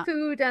to themselves the and not.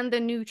 food and the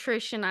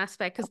nutrition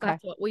aspect because Okay.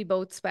 that's what we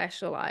both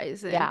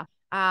specialize in. Yeah.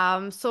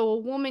 So a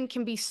woman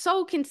can be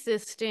so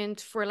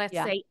consistent for, let's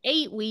Yeah. say,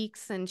 8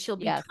 weeks, and she'll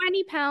be Yes.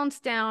 20 pounds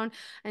down,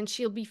 and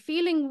she'll be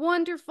feeling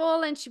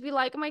wonderful, and she'll be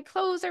like, my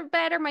clothes are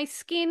better, my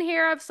skin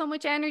here, I have so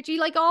much energy,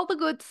 like all the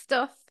good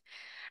stuff.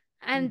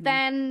 And Hmm.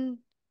 then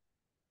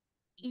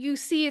you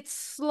see it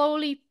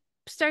slowly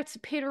starts to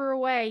pitter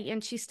away,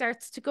 and she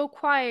starts to go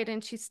quiet,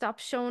 and she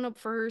stops showing up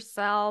for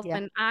herself Yeah.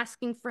 and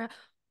asking for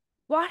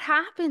what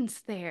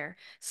happens there?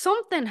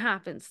 Something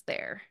happens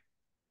there.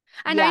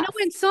 And I know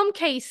in Yes. some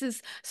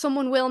cases,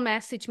 someone will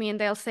message me and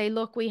they'll say,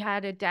 look, we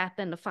had a death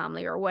in the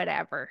family or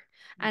whatever.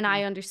 And Hmm.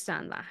 I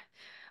understand that.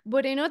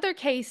 But in other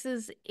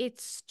cases,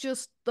 it's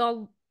just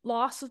the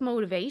loss of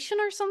motivation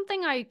or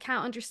something. I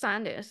can't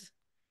understand it.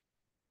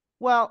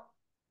 Well,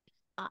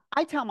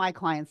 I tell my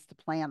clients to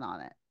plan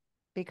on it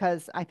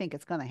because I think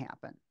it's going to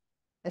happen,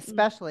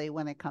 Mm, especially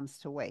when it comes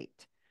to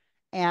weight.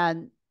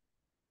 And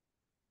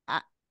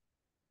I,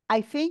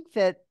 I think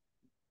that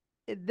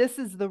this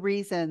is the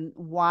reason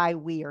why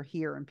we are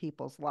here in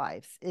people's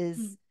lives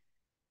mm, is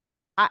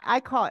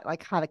I call it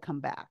like how to come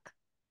back.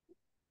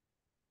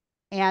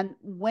 And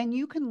when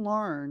you can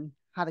learn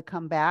how to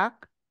come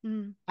back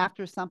mm,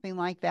 after something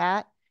like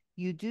that,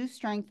 you do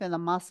strengthen a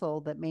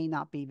muscle that may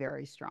not be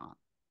very strong.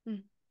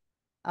 mm.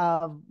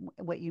 Of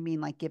what you mean,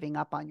 like giving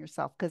up on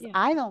yourself. Because Yeah.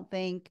 I don't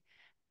think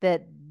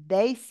that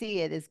they see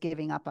it as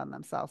giving up on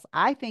themselves.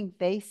 I think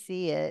they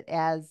see it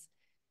as,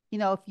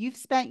 if you've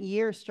spent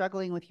years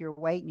struggling with your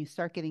weight and you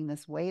start getting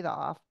this weight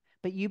off,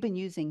 but you've been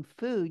using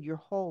food your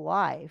whole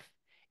life,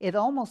 it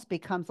almost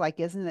becomes like,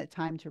 isn't it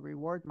time to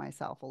reward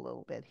myself a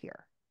little bit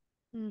here?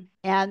 Mm,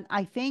 And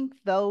I think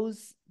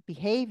those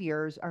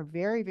behaviors are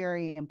very,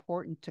 very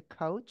important to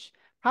coach,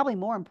 probably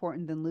more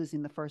important than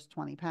losing the first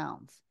 20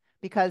 pounds,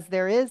 because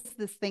there is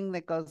this thing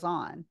that goes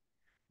on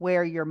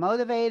where you're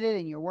motivated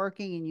and you're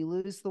working and you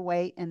lose the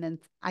weight. And then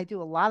I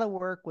do a lot of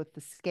work with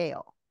the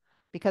scale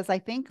because I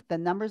think the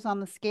numbers on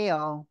the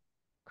scale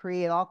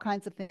create all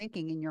kinds of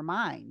thinking in your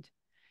mind.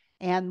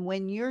 And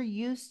when you're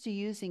used to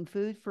using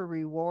food for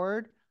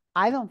reward,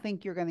 I don't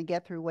think you're going to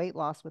get through weight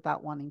loss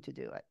without wanting to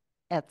do it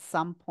at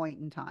some point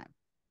in time.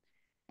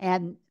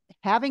 And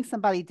having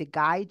somebody to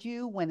guide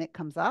you when it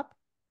comes up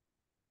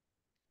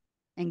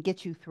and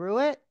get you through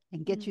it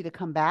and get mm, you to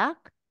come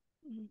back.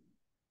 mm.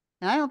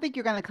 And I don't think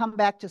you're going to come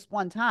back just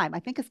one time. I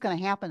think it's going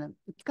to happen.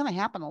 It's going to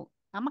happen.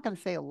 I'm not going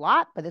to say a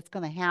lot, but it's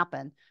going to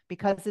happen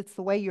because it's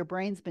the way your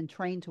brain's been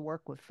trained to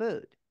work with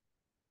food.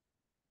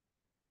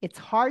 It's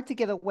hard to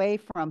get away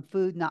from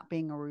food not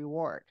being a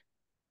reward.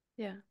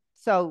 Yeah.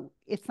 So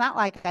it's not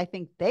like I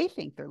think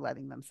they're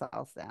letting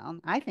themselves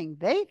down. I think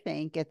they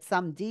think at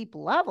some deep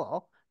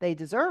level they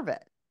deserve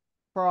it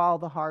for all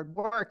the hard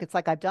work. It's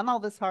like I've done all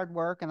this hard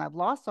work and I've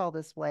lost all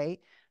this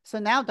weight. So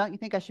now don't you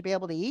think I should be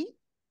able to eat?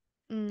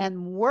 Mm,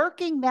 And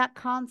working that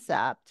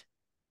concept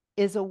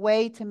is a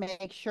way to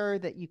make sure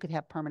that you could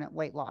have permanent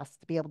weight loss,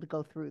 to be able to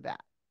go through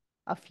that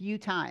a few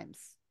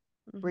times,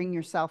 Hmm. bring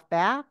yourself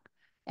back,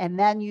 and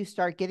then you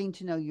start getting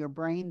to know your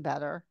brain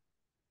better.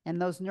 And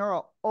those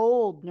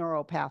old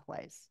neural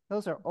pathways,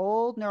 those are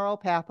old neural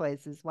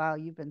pathways as well.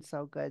 You've been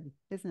so good.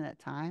 Isn't it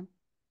time?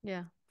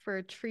 Yeah, for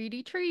a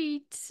treaty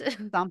treat.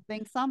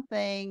 Something,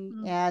 something.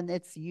 Mm. And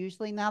it's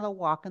usually not a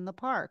walk in the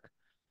park.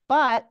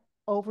 But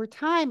over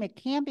time, it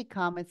can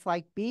become, it's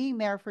like being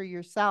there for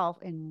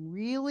yourself and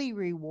really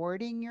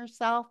rewarding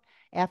yourself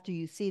after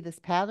you see this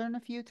pattern a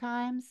few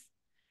times.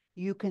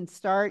 You can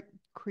start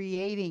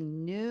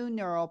creating new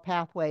neural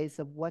pathways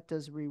of what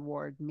does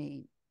reward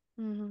mean,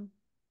 Hmm.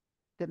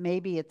 that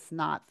maybe it's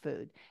not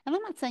food. And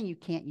I'm not saying you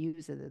can't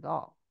use it at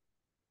all.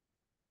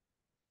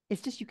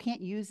 It's just you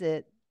can't use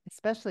it,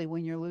 especially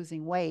when you're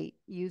losing weight,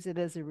 use it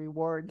as a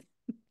reward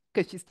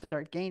because you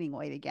start gaining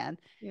weight again.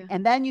 Yeah.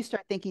 And then you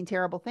start thinking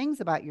terrible things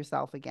about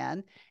yourself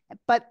again.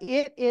 But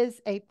it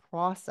is a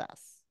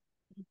process.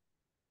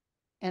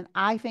 And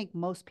I think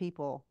most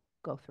people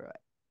go through it.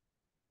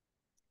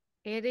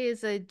 It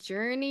is a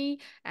journey,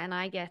 and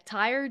I get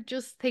tired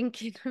just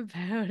thinking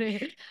about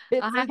it.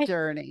 It's a I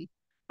journey.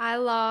 I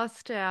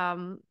lost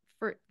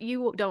for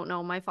you don't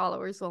know, my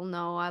followers will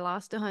know. I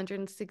lost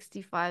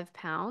 165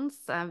 pounds.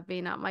 I've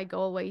been at my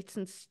goal weight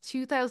since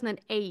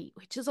 2008,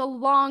 which is a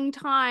long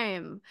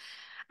time.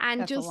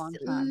 And That's a just long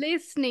time.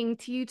 listening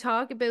to you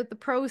talk about the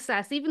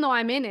process, even though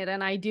I'm in it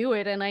and I do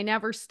it and I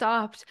never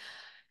stopped,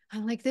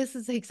 I'm like, this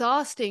is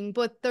exhausting,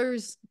 but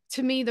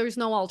to me, there's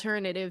no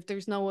alternative.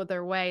 There's no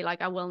other way.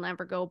 Like, I will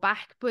never go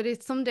back. But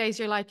it's some days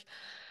you're like,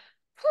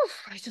 "Whew,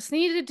 I just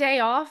needed a day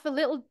off, a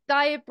little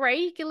diet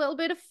break, a little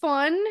bit of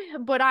fun,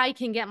 but I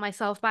can get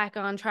myself back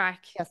on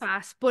track Yes.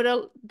 fast."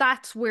 But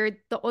that's where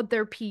the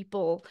other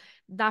people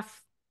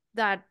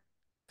that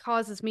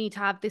causes me to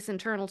have this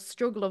internal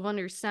struggle of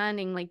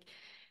understanding, like,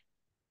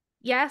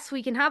 yes,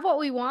 we can have what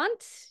we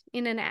want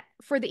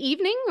for the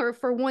evening or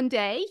for one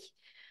day,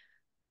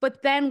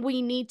 but then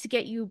we need to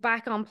get you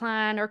back on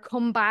plan or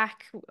come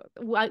back.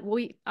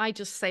 I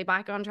just say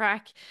back on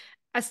track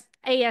as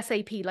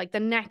ASAP, like the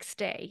next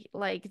day.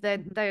 Like that,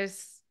 Mhm.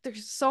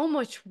 there's so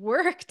much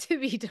work to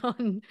be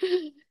done.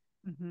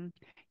 Mhm.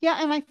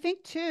 Yeah, and I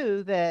think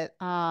too that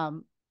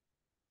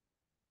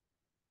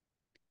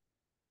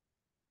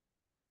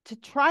to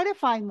try to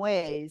find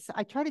ways,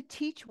 I try to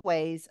teach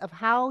ways of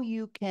how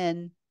you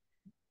can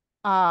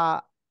uh,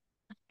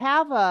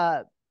 have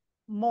a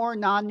more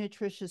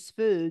non-nutritious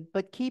food,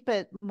 but keep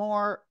it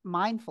more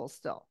mindful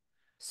still.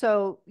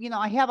 So,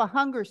 I have a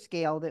hunger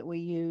scale that we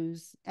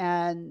use,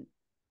 and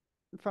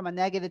from a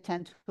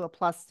 -10 to a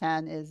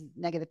 +10 is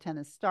 -10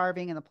 is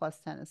starving and a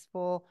 +10 is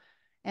full.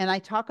 And I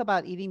talk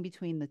about eating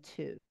between the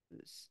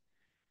twos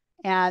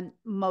and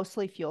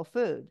mostly fuel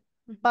food.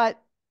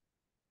 But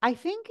I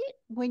think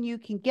when you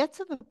can get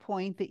to the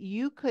point that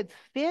you could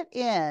fit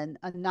in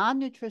a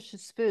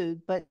non-nutritious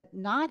food, but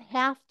not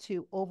have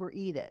to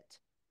overeat it,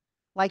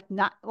 like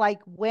not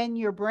like when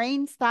your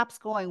brain stops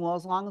going, well,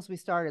 as long as we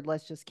started,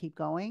 let's just keep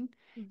going,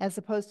 as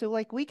opposed to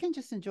like we can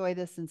just enjoy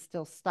this and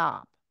still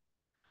stop.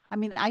 I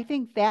mean, I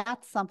think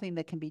that's something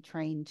that can be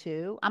trained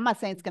too. I'm not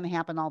saying it's going to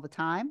happen all the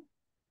time,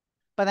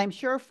 but I'm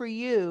sure for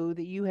you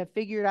that you have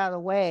figured out a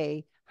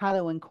way how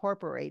to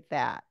incorporate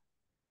that.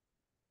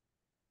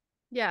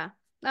 Yeah.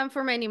 And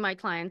for many of my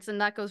clients, and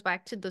that goes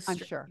back to the I'm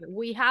structure. sure.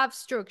 We have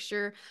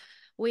structure,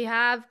 we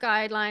have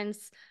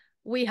guidelines,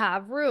 we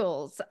have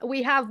rules,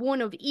 we have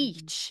one of Mhm.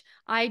 each.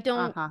 I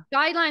don't, Uh-huh.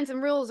 guidelines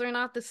and rules are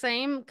not the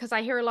same because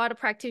I hear a lot of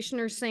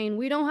practitioners saying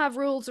we don't have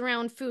rules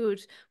around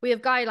food. We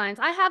have guidelines.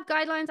 I have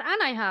guidelines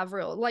and I have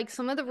rules. Like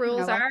some of the I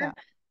rules like are that.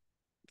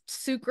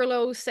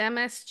 sucralose,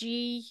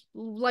 MSG,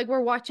 like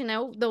we're watching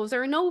out. Those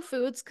are no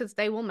foods because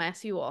they will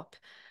mess you up.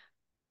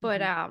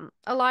 But Hmm.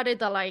 a lot of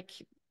the like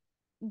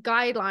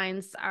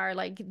guidelines are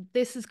like,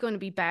 this is going to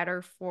be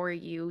better for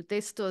you,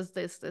 this does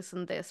this, this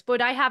and this. But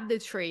I have the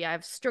tree, I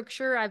have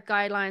structure, I have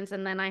guidelines,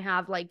 and then I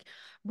have like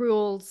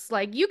rules.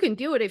 Like, you can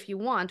do it if you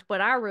want, but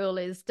our rule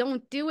is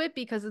don't do it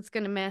because it's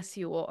going to mess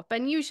you up.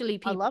 And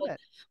usually I love people it.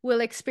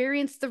 will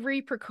experience the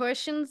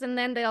repercussions, and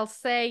then they'll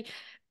say,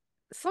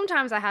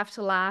 sometimes I have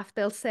to laugh.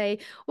 They'll say,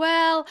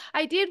 well,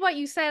 I did what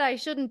you said I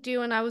shouldn't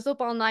do, and I was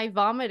up all night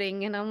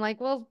vomiting. And I'm like,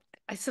 well,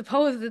 I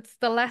suppose it's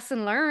the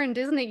lesson learned,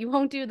 isn't it? You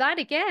won't do that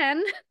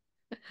again.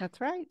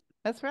 That's right.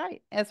 That's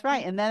right. That's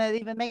right. And then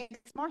it even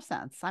makes more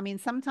sense. I mean,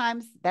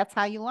 sometimes that's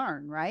how you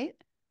learn, right?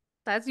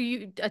 That's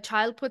you. A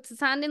child puts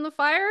his hand in the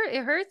fire,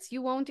 it hurts.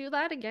 You won't do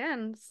that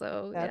again.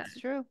 So yeah, That's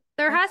true.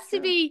 there has That's to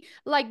true. be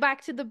like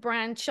back to the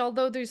branch.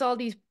 Although there's all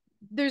these,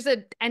 there's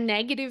a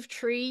negative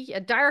tree, a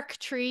dark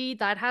tree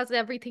that has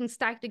everything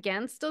stacked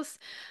against us.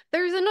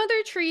 There's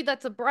another tree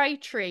that's a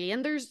bright tree,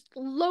 and there's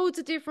loads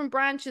of different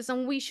branches,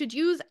 and we should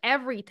use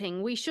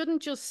everything. We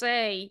shouldn't just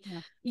say Yeah.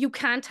 you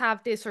can't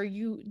have this, or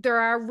you there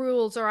are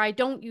rules, or I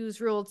don't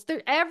use rules.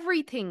 There,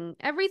 everything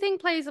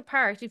plays a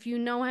part if you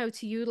know how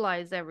to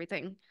utilize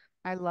everything.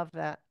 I love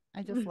that.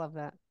 I just love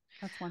that.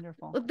 That's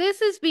wonderful. Well, this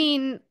has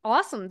been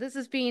awesome. This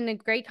has been a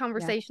great Yeah,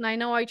 conversation. I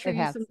know I threw it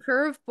you has. some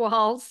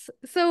curveballs.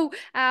 So,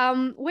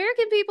 where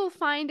can people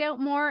find out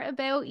more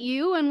about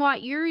you and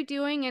what you're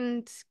doing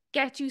and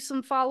get you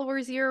some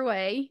followers your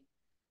way?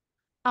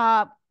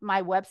 My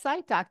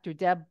website,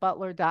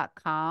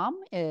 drdebbutler.com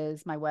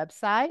is my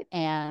website,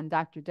 and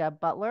Dr. Deb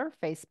Butler,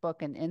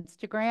 Facebook and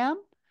Instagram.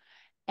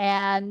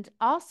 And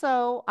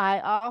also, I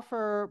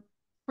offer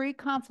free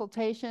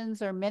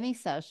consultations or mini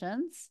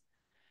sessions,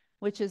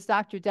 which is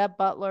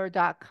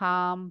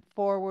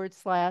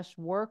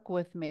drdebbutler.com/work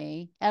with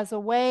me as a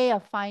way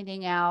of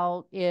finding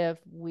out if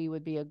we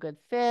would be a good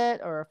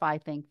fit or if I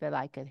think that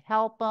I could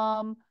help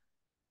them.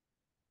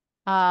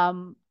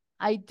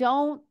 I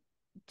don't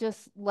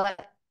just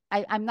let,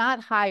 I'm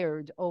not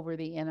hired over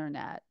the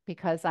internet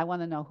because I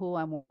want to know who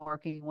I'm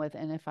working with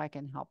and if I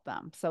can help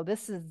them. So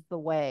this is the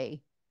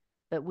way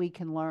that we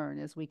can learn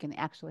is we can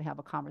actually have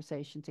a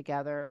conversation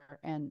together.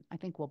 And I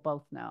think we'll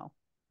both know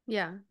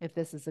Yeah. if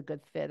this is a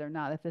good fit or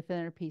not, if the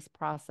thinner piece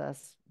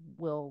process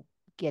will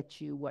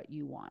get you what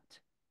you want.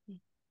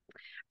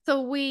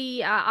 So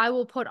I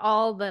will put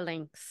all the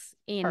links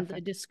in the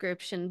Perfect.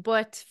 description.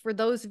 But for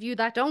those of you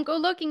that don't go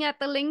looking at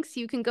the links,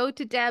 you can go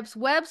to Deb's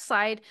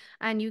website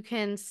and you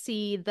can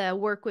see the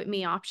work with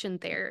me option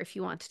there if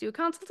you want to do a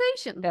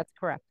consultation. That's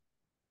correct.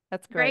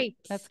 That's great. Great.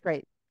 That's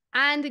great.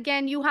 And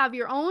again, you have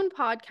your own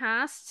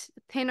podcast,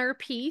 Thinner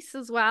Piece,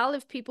 as well.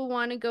 If people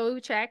want to go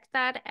check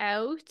that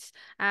out,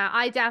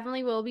 I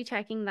definitely will be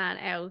checking that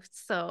out.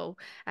 So,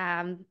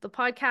 the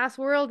podcast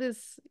world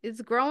is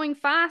growing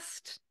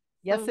fast.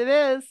 Yes, So, it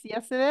is.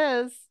 Yes, it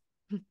is.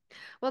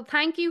 well,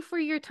 thank you for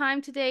your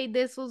time today.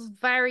 This was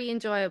very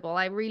enjoyable.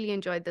 I really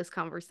enjoyed this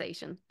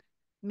conversation.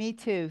 Me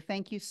too.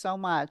 Thank you so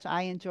much.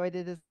 I enjoyed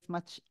it as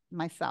much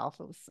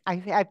myself. I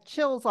have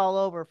chills all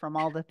over from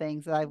all the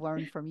things that I've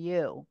learned from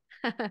you.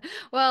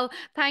 Well,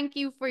 thank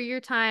you for your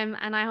time,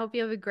 and I hope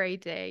you have a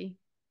great day.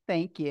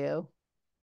 Thank you.